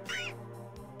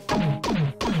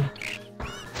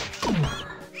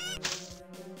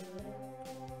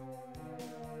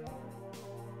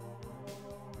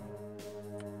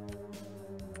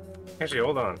 Actually,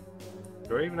 hold on.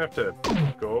 Do I even have to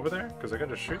go over there? Because I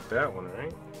gotta shoot that one,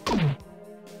 right?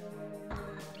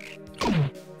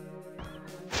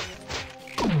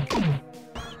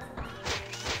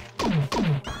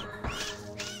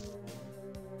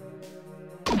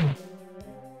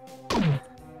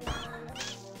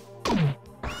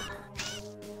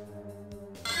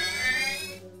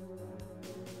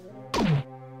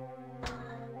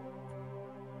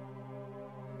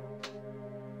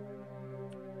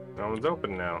 That one's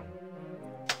open now.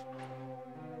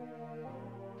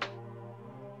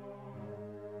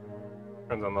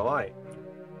 Turns on the light.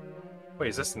 Wait,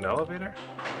 is this an elevator?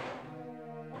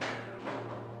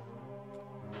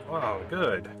 Wow,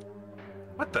 good.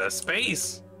 What the?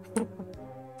 Space?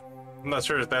 I'm not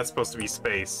sure if that's supposed to be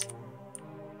space.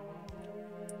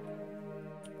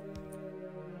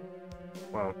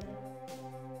 Wow.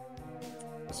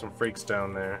 There's some freaks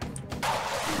down there.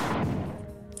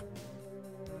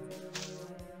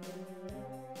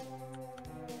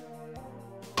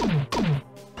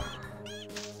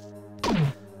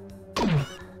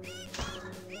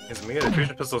 The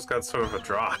fusion pistol's got sort of a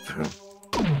drop.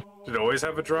 Did it always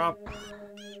have a drop?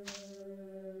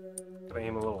 Gotta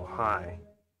aim a little high.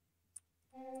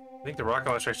 I think the rocket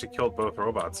launcher actually killed both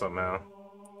robots somehow.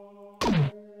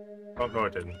 Oh, no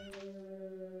it didn't.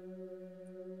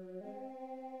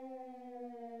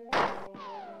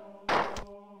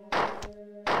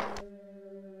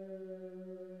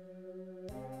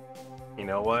 You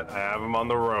know what? I have him on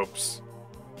the ropes.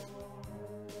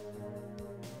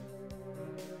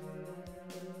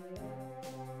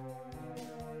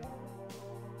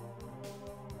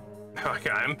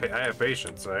 I have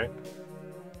patience, right?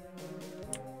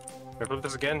 Can I flip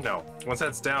this again? No. Once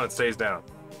that's down, it stays down.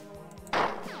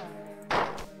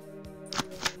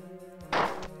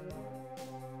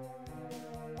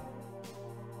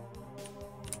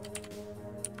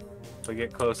 If I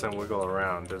get close and wiggle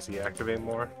around, does he activate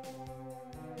more?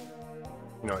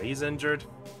 No, he's injured.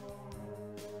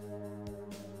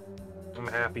 I'm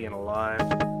happy and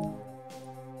alive.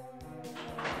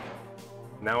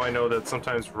 Now I know that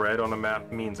sometimes red on a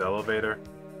map means elevator.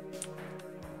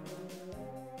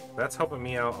 That's helping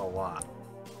me out a lot.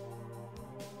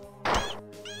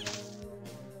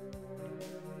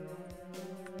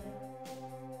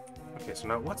 Okay, so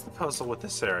now what's the puzzle with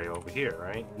this area over here,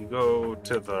 right? You go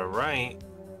to the right,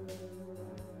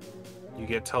 you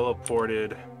get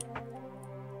teleported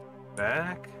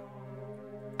back.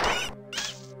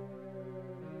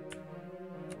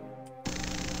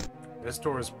 This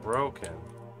door is broken.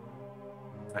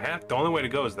 The only way to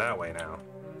go is that way now.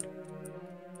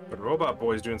 But Robot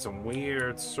Boy's doing some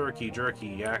weird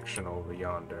cirky-jerky action over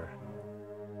yonder.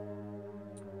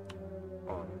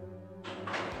 Hold on.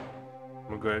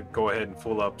 I'm gonna go ahead and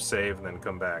full up, save, and then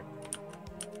come back.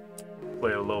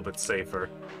 Play it a little bit safer.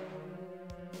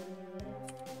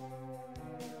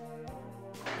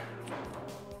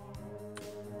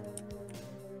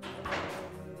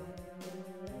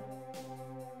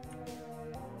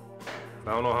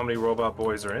 I don't know how many Robot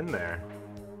Boys are in there.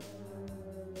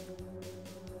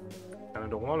 Kinda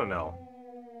don't want to know.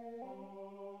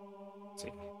 Let's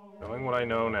see. Knowing what I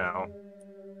know now,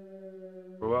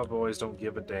 grow-up boys don't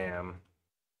give a damn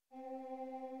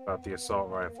about the assault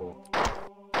rifle.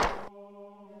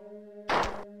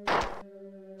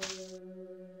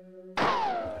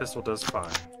 The pistol does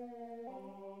fine.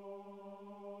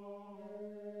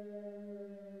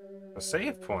 A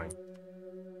save point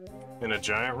in a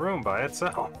giant room by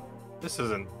itself. This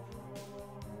isn't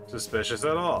suspicious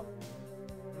at all.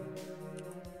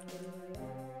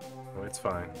 Oh, it's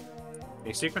fine.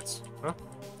 Any secrets? Huh?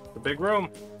 The big room.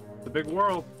 The big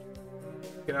world.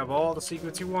 You can have all the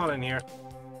secrets you want in here.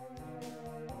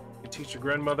 You can teach your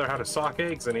grandmother how to sock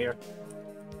eggs in here.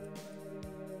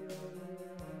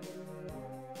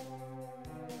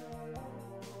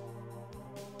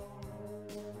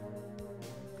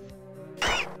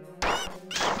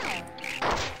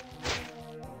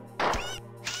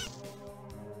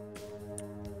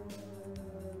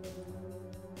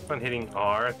 I'm hitting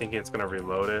R, thinking it's gonna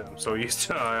reload it. I'm so used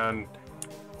to Ion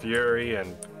Fury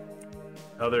and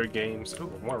other games. Ooh,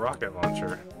 more rocket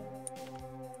launcher.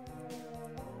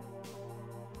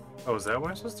 Oh, is that what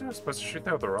I'm supposed to do? I'm supposed to shoot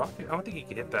that with a rocket? I don't think you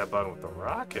can hit that button with the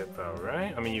rocket, though,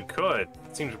 right? I mean, you could.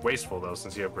 It seems wasteful, though,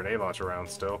 since you have grenade launcher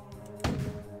rounds still.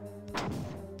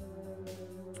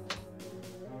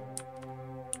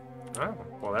 Oh,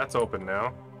 well, that's open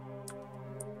now.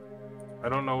 I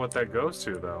don't know what that goes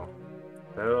to, though.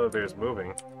 That elevator's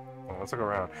moving. Oh, let's look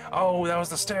around. Oh, that was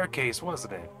the staircase,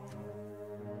 wasn't it?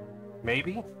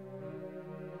 Maybe?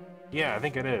 Yeah, I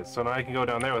think it is. So now I can go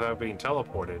down there without being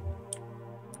teleported.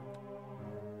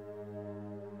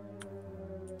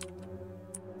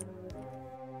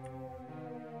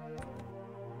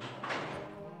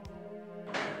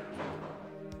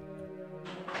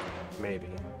 Maybe.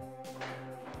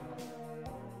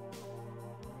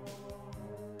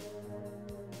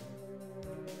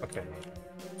 Okay.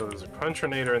 So there's a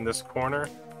crunchinator in this corner.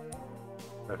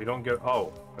 Now if you don't get...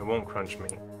 Oh, it won't crunch me.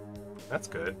 That's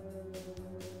good.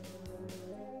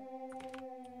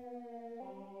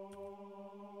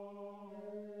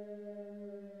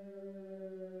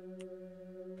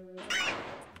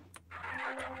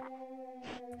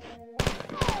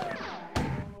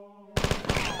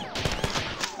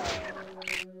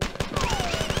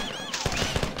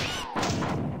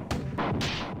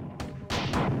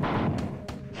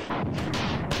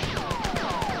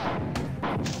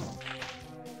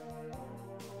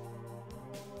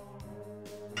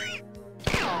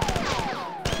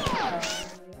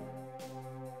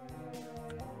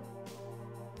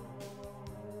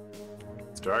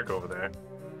 Dark over there.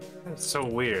 It's so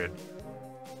weird.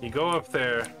 You go up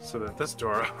there so that this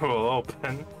door will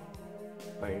open.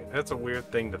 Like, that's a weird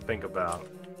thing to think about.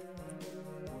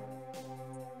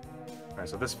 Alright,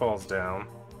 so this falls down.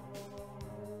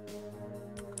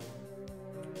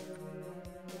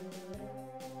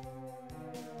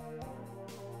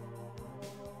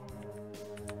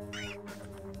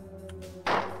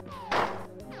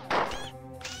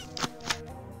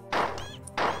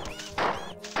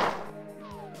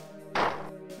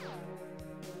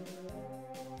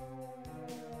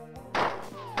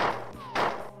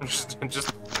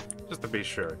 just to be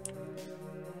sure.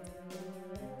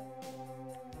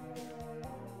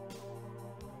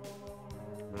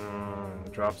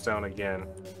 Drops down again.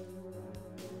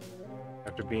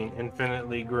 After being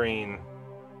infinitely green.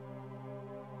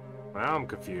 Now I'm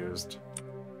confused.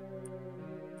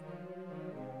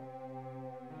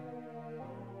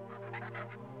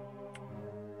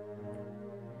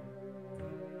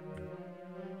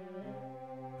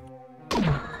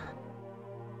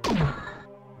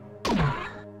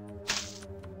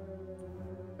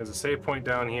 There's a save point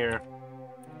down here.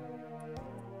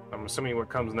 I'm assuming what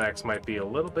comes next might be a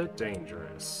little bit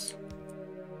dangerous.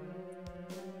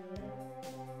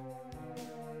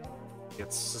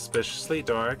 It's suspiciously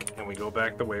dark, and we go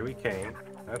back the way we came.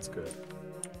 That's good.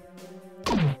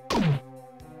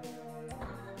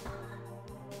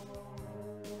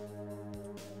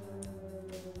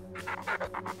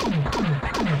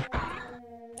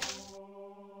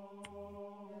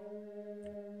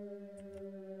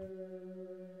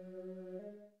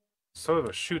 Sort of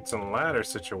a chutes and ladder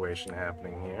situation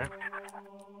happening here.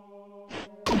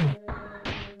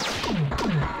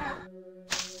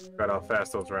 Forgot how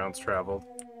fast those rounds traveled.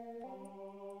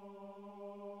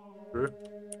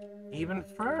 Even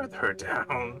further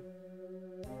down.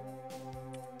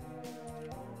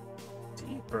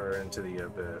 Deeper into the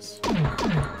abyss.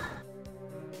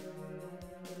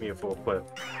 Give me a full clip.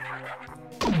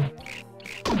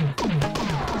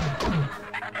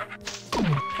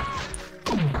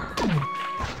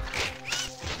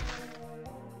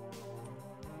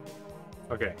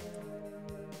 Okay.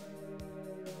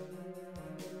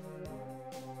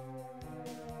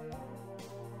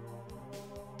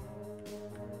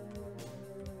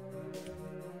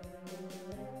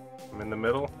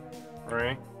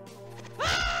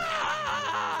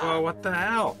 Well, what the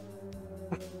hell?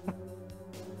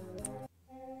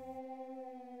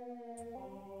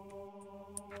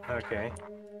 Okay.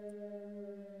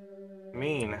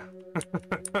 Mean.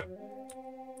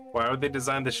 Why would they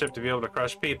design the ship to be able to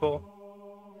crush people?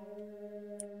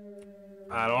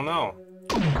 I don't know.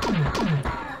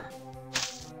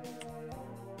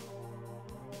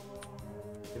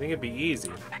 You think it'd be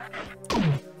easy?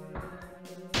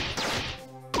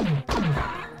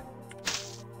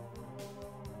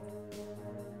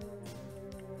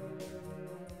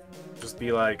 Just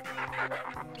be like...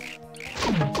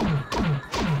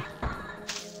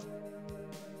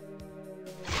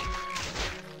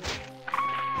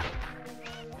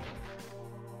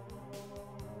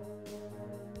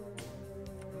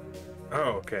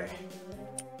 Oh, okay.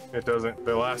 It doesn't,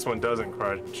 the last one doesn't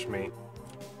crush me.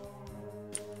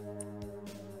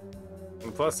 On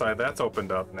the plus side, that's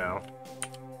opened up now.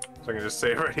 So I can just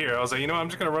say right here, I was like, you know what, I'm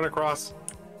just gonna run across,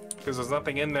 because there's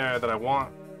nothing in there that I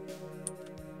want.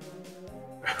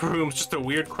 Room's just a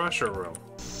weird crusher room.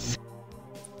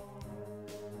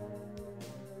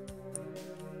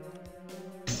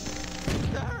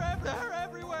 They're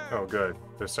everywhere! Oh good,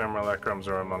 the samurai crumbs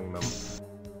are among them.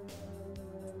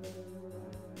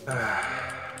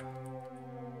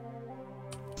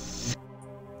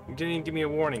 You didn't even give me a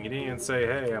warning. You didn't even say,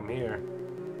 hey, I'm here.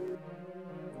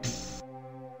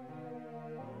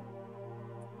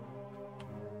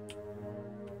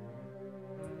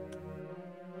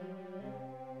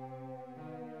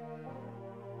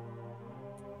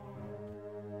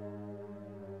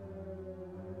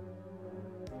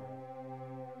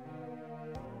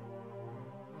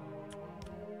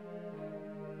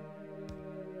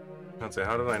 Let's say,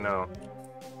 how did I know?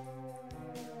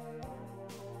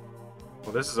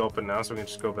 Well, this is open now, so we can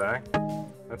just go back.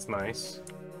 That's nice.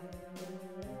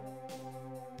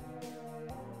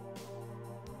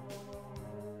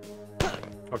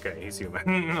 Okay, he's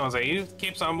human. I was like, he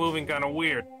keeps on moving kind of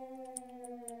weird.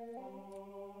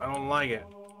 I don't like it.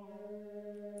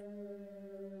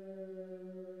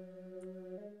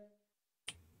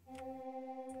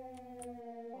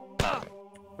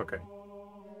 Okay.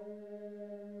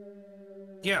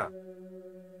 Yeah.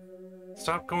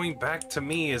 Stop going back to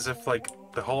me as if, like,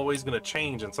 the hallway's gonna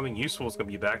change and something useful is gonna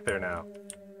be back there now.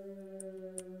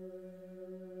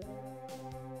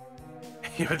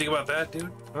 You ever think about that,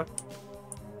 dude? Huh?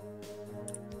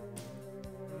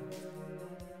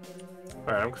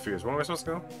 Alright, I'm confused. Where am I supposed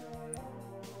to go?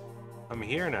 I'm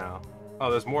here now. Oh,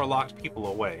 there's more locked people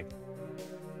away.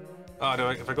 Oh,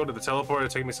 if I go to the teleporter, it'll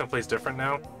take me someplace different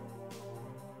now?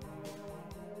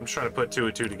 I'm just trying to put two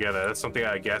and two together. That's something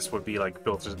I guess would be, like,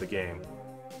 built into the game.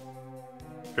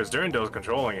 Because Durandal's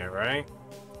controlling it, right?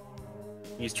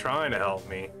 He's trying to help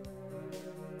me.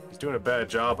 He's doing a bad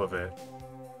job of it.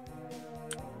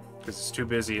 Because he's too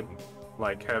busy,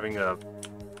 like, having a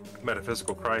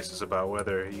metaphysical crisis about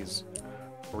whether he's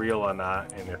real or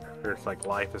not, and if like,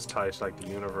 life is tied to, like, the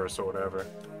universe or whatever.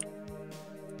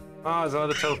 Oh, there's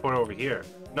another teleporter over here.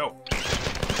 No!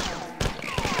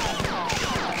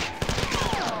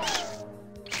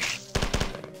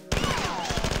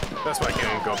 That's why I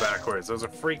can't even go backwards. There's a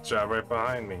freak job right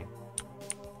behind me.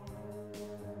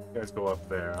 You guys go up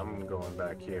there. I'm going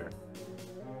back here.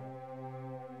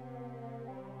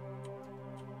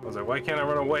 I was like, why can't I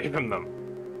run away from them?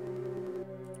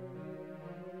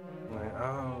 Like,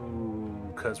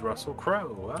 oh, because Russell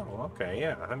Crowe. Oh, okay,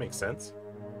 yeah, that makes sense.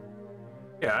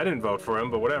 Yeah, I didn't vote for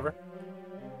him, but whatever.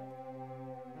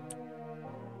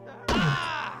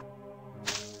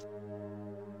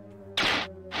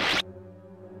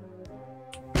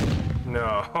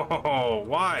 No,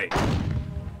 why?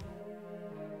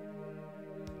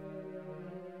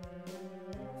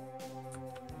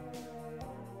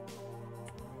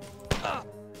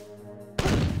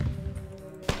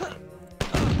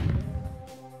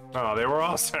 Oh, they were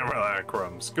all samurai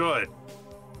crumbs. Good.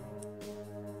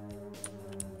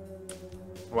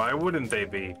 Why wouldn't they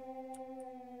be?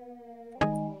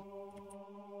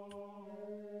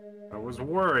 I was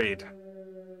worried.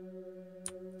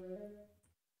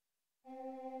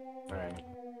 Alright.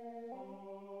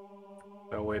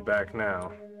 No way back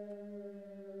now.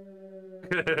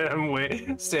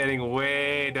 I'm standing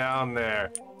way down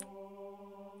there.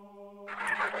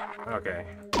 Okay.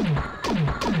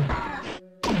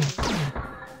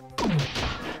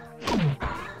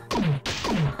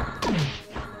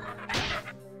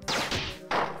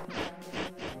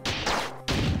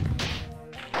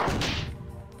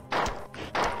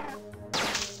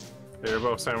 They're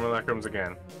both samurai crumbs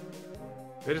again.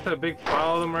 They just had a big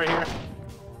pile of them right here.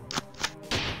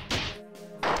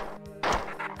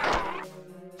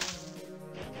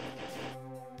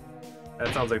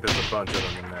 That sounds like there's a bunch of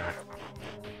them in there.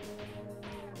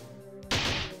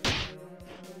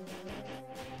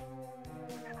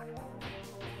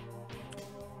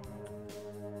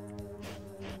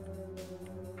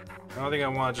 I don't think I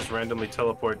want to just randomly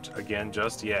teleport again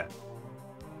just yet.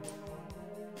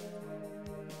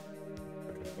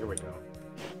 Okay, here we go.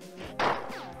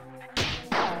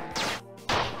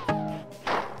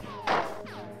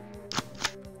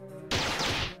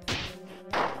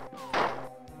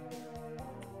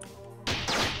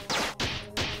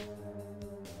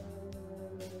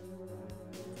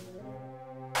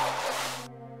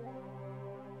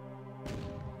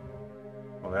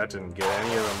 Well, that didn't get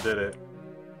any of them, did it?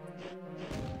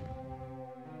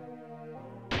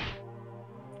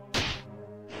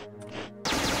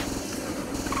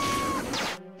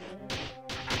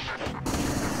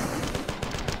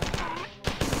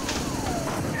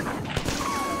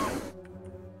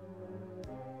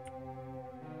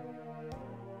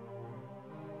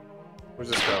 Where's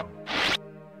this go?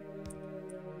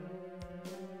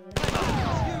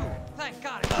 Thank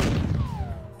God.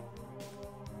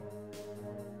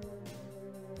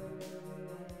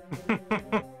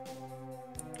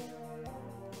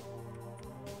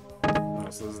 Oh,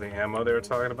 so this is the ammo they were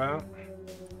talking about?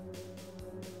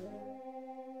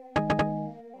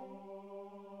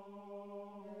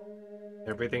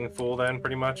 Everything full then,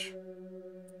 pretty much?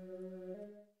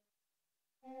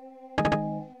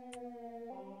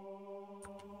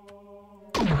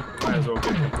 Might as well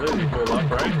get completely full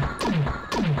up, right?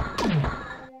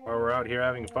 While we're out here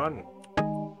having fun.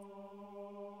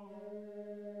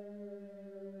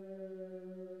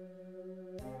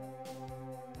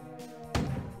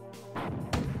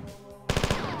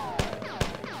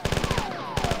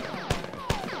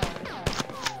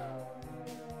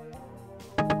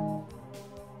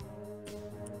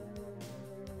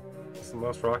 It's the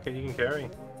most rocket you can carry.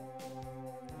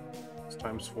 It's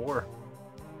times 4.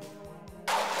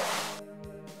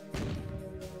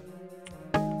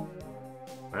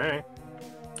 Alright.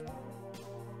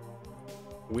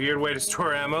 Weird way to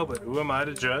store ammo, but who am I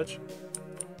to judge?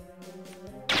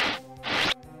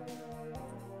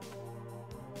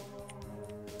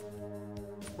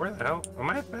 Where the hell? Am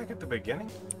I back at the beginning?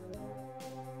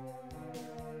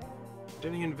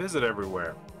 Didn't even visit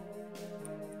everywhere.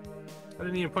 I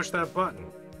didn't even push that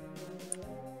button.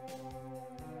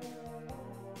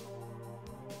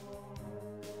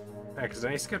 Yeah, because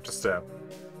then he skipped a step.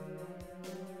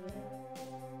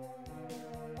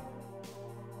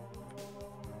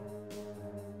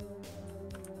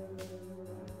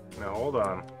 Now hold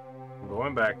on. I'm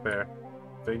going back there.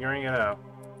 Figuring it out.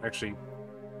 Actually,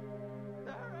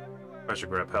 I should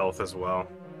grab health as well.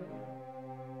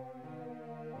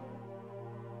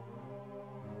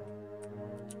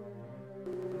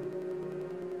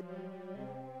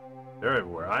 They're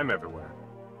everywhere. I'm everywhere.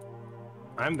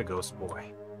 I'm the ghost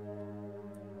boy.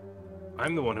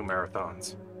 I'm the one who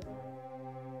marathons.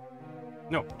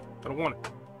 No, I don't want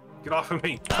it. Get off of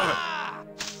me.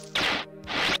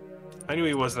 I knew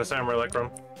he wasn't a Samurai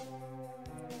Electrum.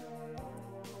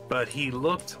 But he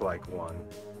looked like one.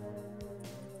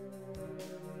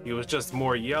 He was just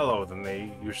more yellow than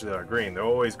they usually are green. They're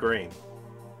always green.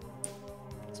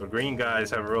 So green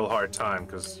guys have a real hard time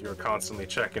because you're constantly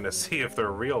checking to see if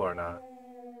they're real or not.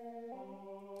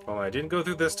 Well, I didn't go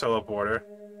through this teleporter.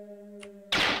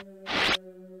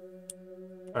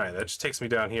 Alright, that just takes me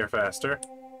down here faster.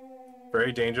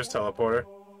 Very dangerous teleporter.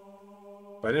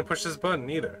 But I didn't push this button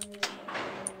either.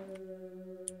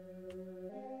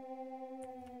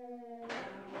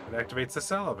 It activates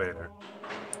this elevator.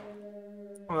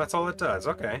 Well, that's all it does.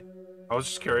 Okay. I was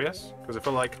just curious, because I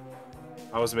feel like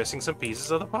I was missing some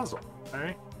pieces of the puzzle.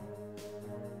 Alright.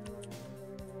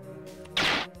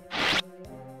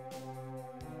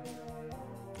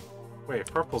 Wait,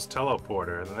 purple's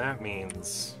teleporter, then that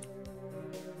means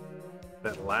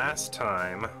that last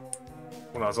time,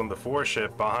 when I was on the 4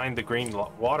 ship behind the green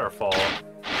waterfall,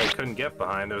 I couldn't get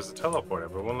behind, there was a teleporter,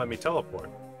 but it wouldn't let me teleport.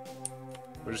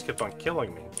 It just kept on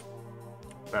killing me.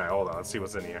 Alright, hold on, let's see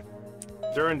what's in here.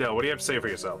 Durandal, what do you have to say for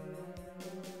yourself?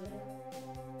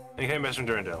 You can't mention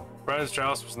Durandal. Brian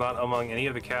Strauss was not among any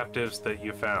of the captives that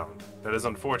you found. That is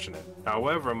unfortunate.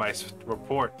 However, my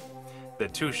report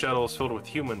that 2 shuttles filled with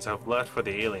humans have left for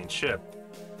the alien ship.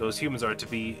 Those humans are to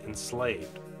be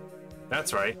enslaved.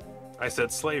 That's right. I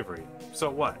said slavery. So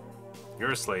what?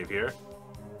 You're a slave here.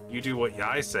 You do what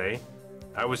I say.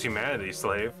 I was humanity's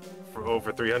slave for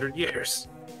over 300 years.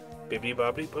 Bibbidi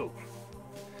bobbidi boo.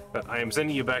 But I am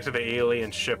sending you back to the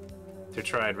alien ship to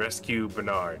try and rescue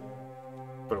Bernard.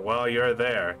 But while you're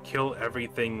there, kill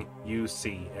everything you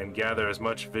see and gather as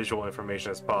much visual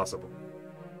information as possible.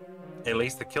 At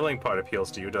least the killing part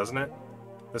appeals to you, doesn't it?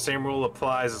 The same rule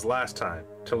applies as last time.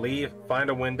 To leave, find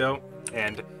a window,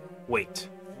 and wait.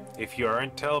 If you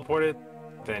aren't teleported,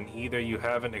 then either you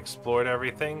haven't explored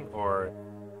everything, or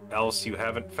else you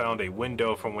haven't found a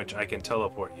window from which I can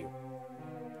teleport you.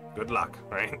 Good luck,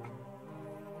 right?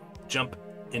 Jump,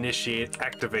 initiate,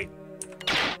 activate.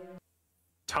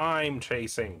 Time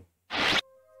chasing.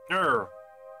 Alright,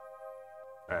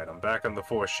 I'm back on the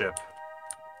 4 ship.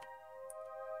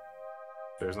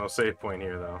 There's no save point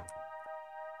here, though.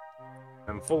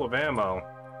 I'm full of ammo.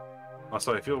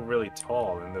 Also, I feel really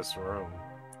tall in this room.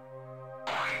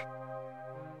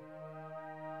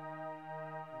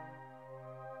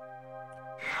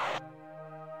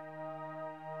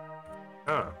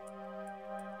 Huh.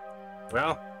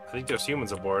 Well, I think there's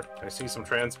humans aboard. I see some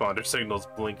transponder signals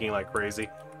blinking like crazy.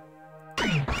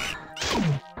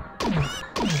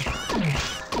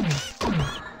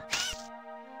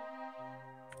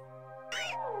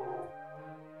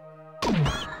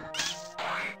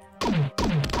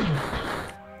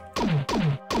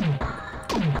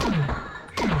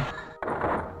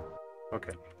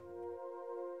 Okay.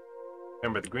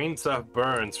 Remember, the green stuff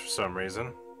burns for some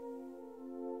reason.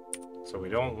 So we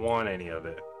don't want any of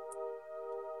it.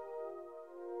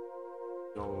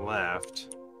 Go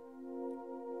left.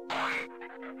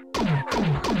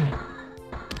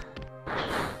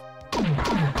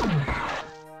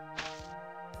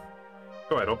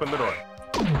 Go ahead, open the door.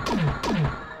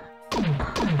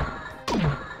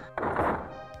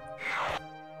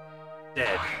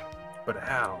 Dead. But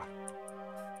how?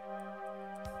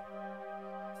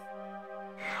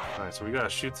 Alright, so we got a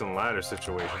shoots and ladder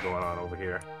situation going on over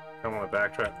here. Come on,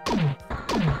 backtrack.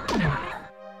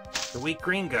 The weak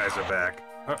green guys are back.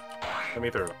 Oh, let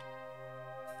me through.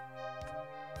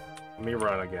 Let me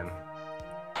run again.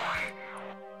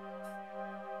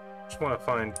 Just want to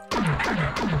find...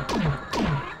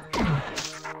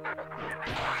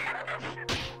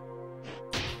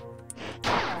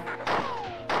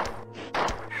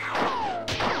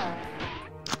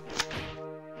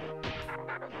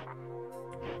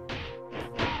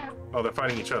 Oh, they're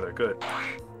fighting each other. Good.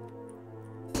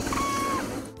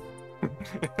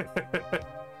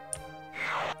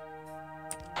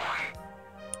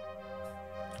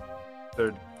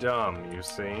 They're dumb, you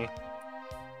see.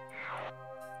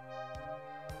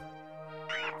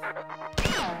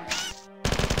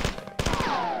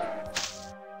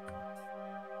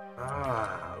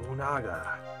 Ah,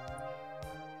 Unaga.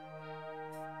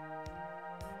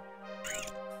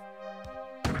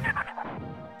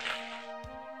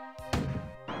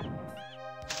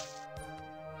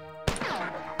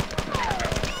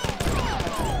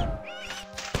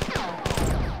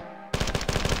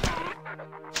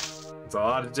 It's a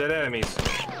lot of dead enemies.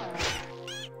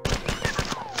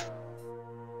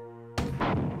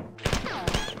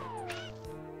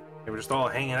 They were just all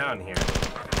hanging out in here,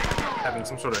 having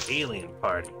some sort of alien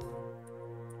party.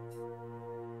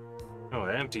 Oh,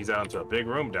 it empties out into a big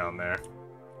room down there.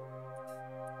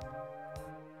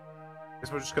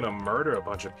 Guess we're just gonna murder a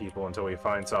bunch of people until we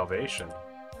find salvation.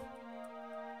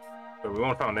 But we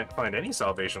won't find any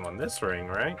salvation on this ring,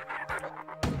 right?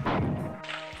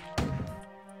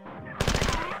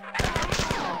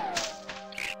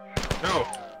 No!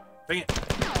 Dang it!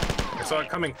 I saw it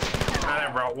coming.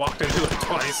 I walked into it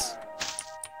twice.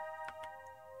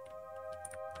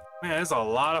 Man, there's a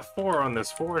lot of 4 on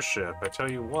this 4 ship, I tell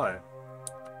you what.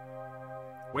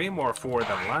 Way more 4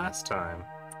 than last time.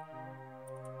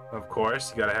 Of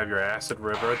course, you gotta have your acid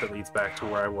river that leads back to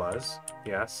where I was.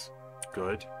 Yes.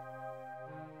 Good.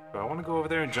 Do I want to go over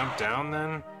there and jump down,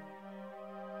 then?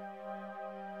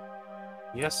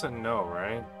 Yes and no,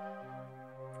 right?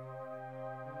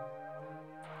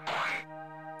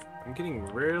 I'm getting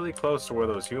really close to where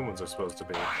those humans are supposed to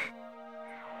be.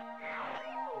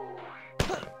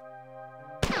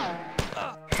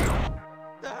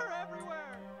 They're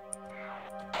everywhere!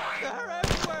 They're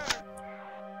everywhere!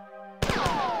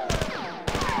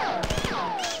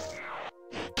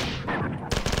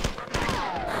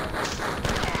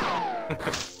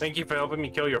 Thank you for helping me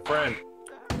kill your friend.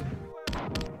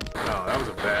 Oh, that was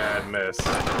a bad miss.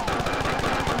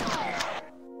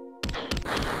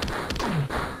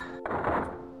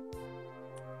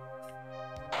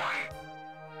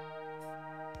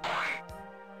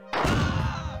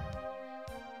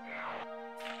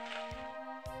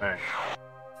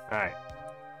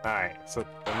 Alright, so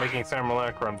they're making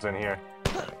simulacrums in here.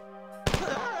 They're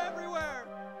everywhere!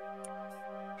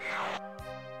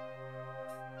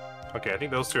 Okay, I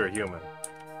think those 2 are human.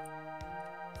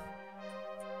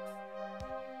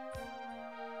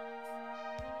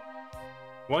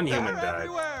 One human They're died.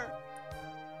 everywhere!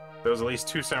 There was at least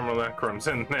 2 simulacrums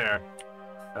in there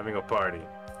having a party.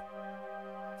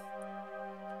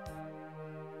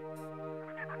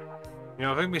 You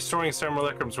know, if they're gonna be storing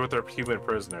simulacrums with their human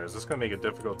prisoners, this is gonna make it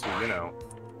difficult to, you know,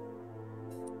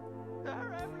 They're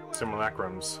everywhere.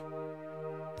 simulacrums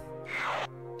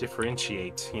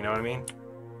differentiate, you know what I mean?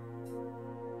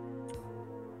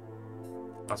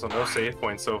 Also, no save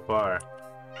points so far.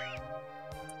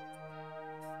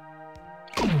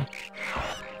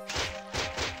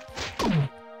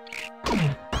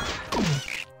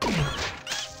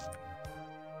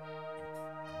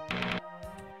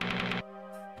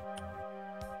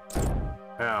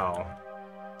 Ow.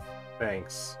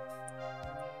 Thanks.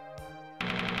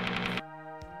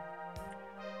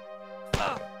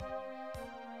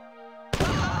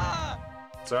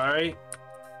 Sorry.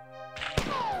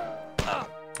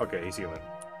 Okay, he's human.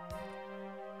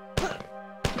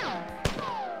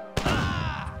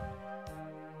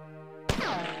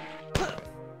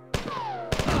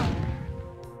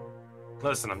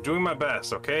 Listen, I'm doing my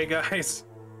best, okay, guys?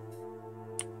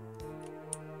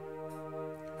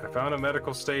 I found a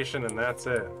medical station and that's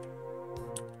it.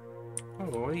 Oh,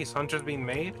 what are these hunters being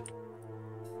made?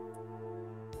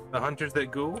 The hunters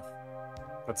that goo?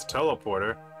 That's a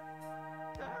teleporter.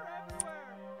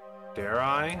 They're everywhere. Dare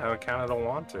I? I kinda don't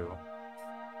want to.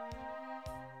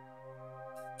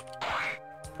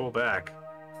 Let's pull back.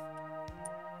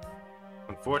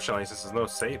 Unfortunately, since there's no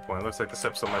save point, it looks like this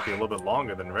episode might be a little bit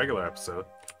longer than a regular episode.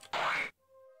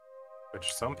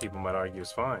 Which some people might argue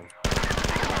is fine.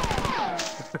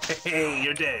 Hey,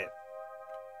 you're dead.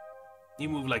 You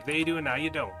move like they do and now you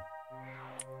don't.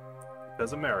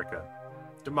 Because America.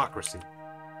 Democracy.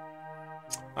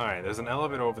 Alright, there's an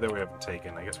elevator over there we haven't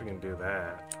taken. I guess we can do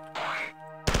that.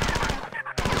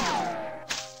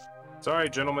 Sorry,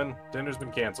 gentlemen. Dinner's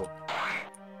been canceled.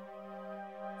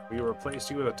 We replaced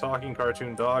you with a talking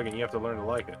cartoon dog and you have to learn to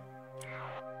like it.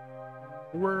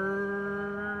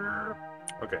 Whirr.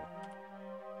 Okay.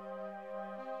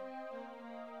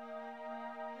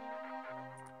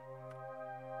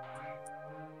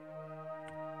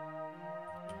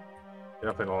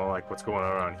 Definitely don't like what's going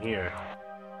on around here.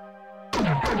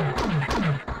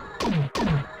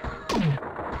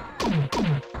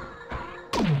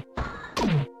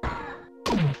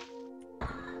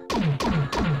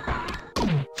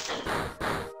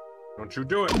 Don't you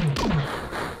do it!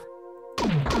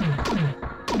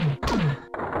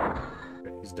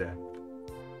 Okay, he's dead.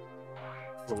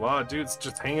 There's a lot of dudes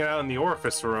just hanging out in the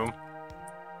orifice room.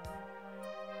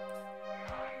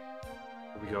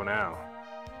 Where we go now?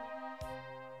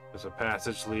 There's a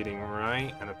passage leading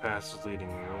right and a passage leading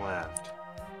left.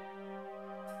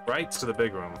 Right's to the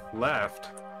big room.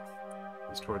 Left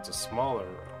is towards a smaller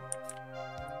room.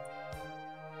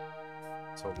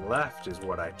 So left is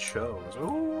what I chose.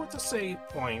 Ooh, it's a save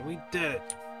point. We did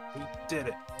it. We did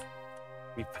it.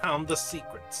 We found the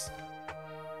secrets.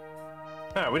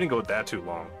 Ah, we didn't go with that too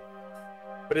long.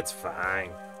 But it's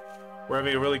fine. We're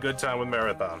having a really good time with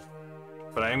Marathon.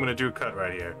 But I am going to do a cut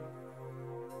right here.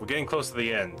 We're getting close to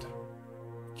the end.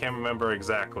 Can't remember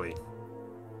exactly.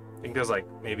 I think there's like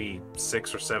maybe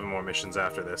 6 or 7 more missions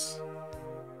after this.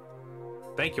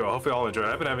 Thank you all. Hopefully you all enjoyed it.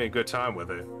 I've been having a good time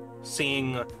with it.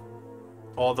 Seeing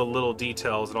all the little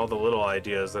details and all the little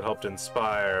ideas that helped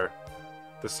inspire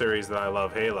the series that I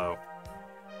love, Halo.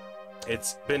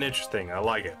 It's been interesting. I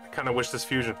like it. I kind of wish this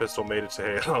fusion pistol made it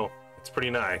to Halo. It's pretty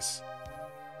nice.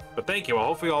 But thank you all.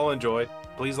 Hopefully you all enjoyed.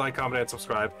 Please like, comment, and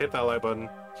subscribe. Hit that like button.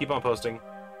 Keep on posting.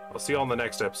 I'll see you all in the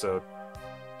next episode.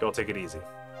 Y'all take it easy.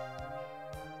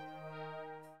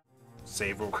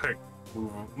 Save real quick.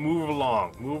 Move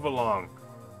along. Move along.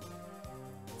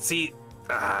 See,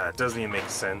 it doesn't even make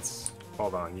sense.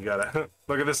 Hold on, you gotta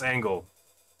look at this angle.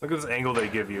 Look at this angle they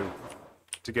give you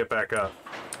to get back up.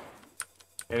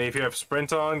 And if you have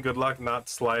sprint on, good luck not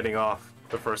sliding off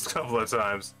the first couple of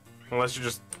times. Unless you're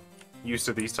just used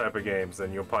to these type of games,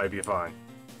 then you'll probably be fine.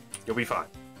 You'll be fine.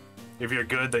 If you're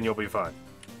good, then you'll be fine.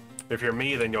 If you're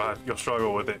me, then you'll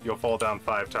struggle with it. You'll fall down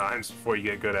 5 times before you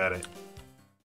get good at it.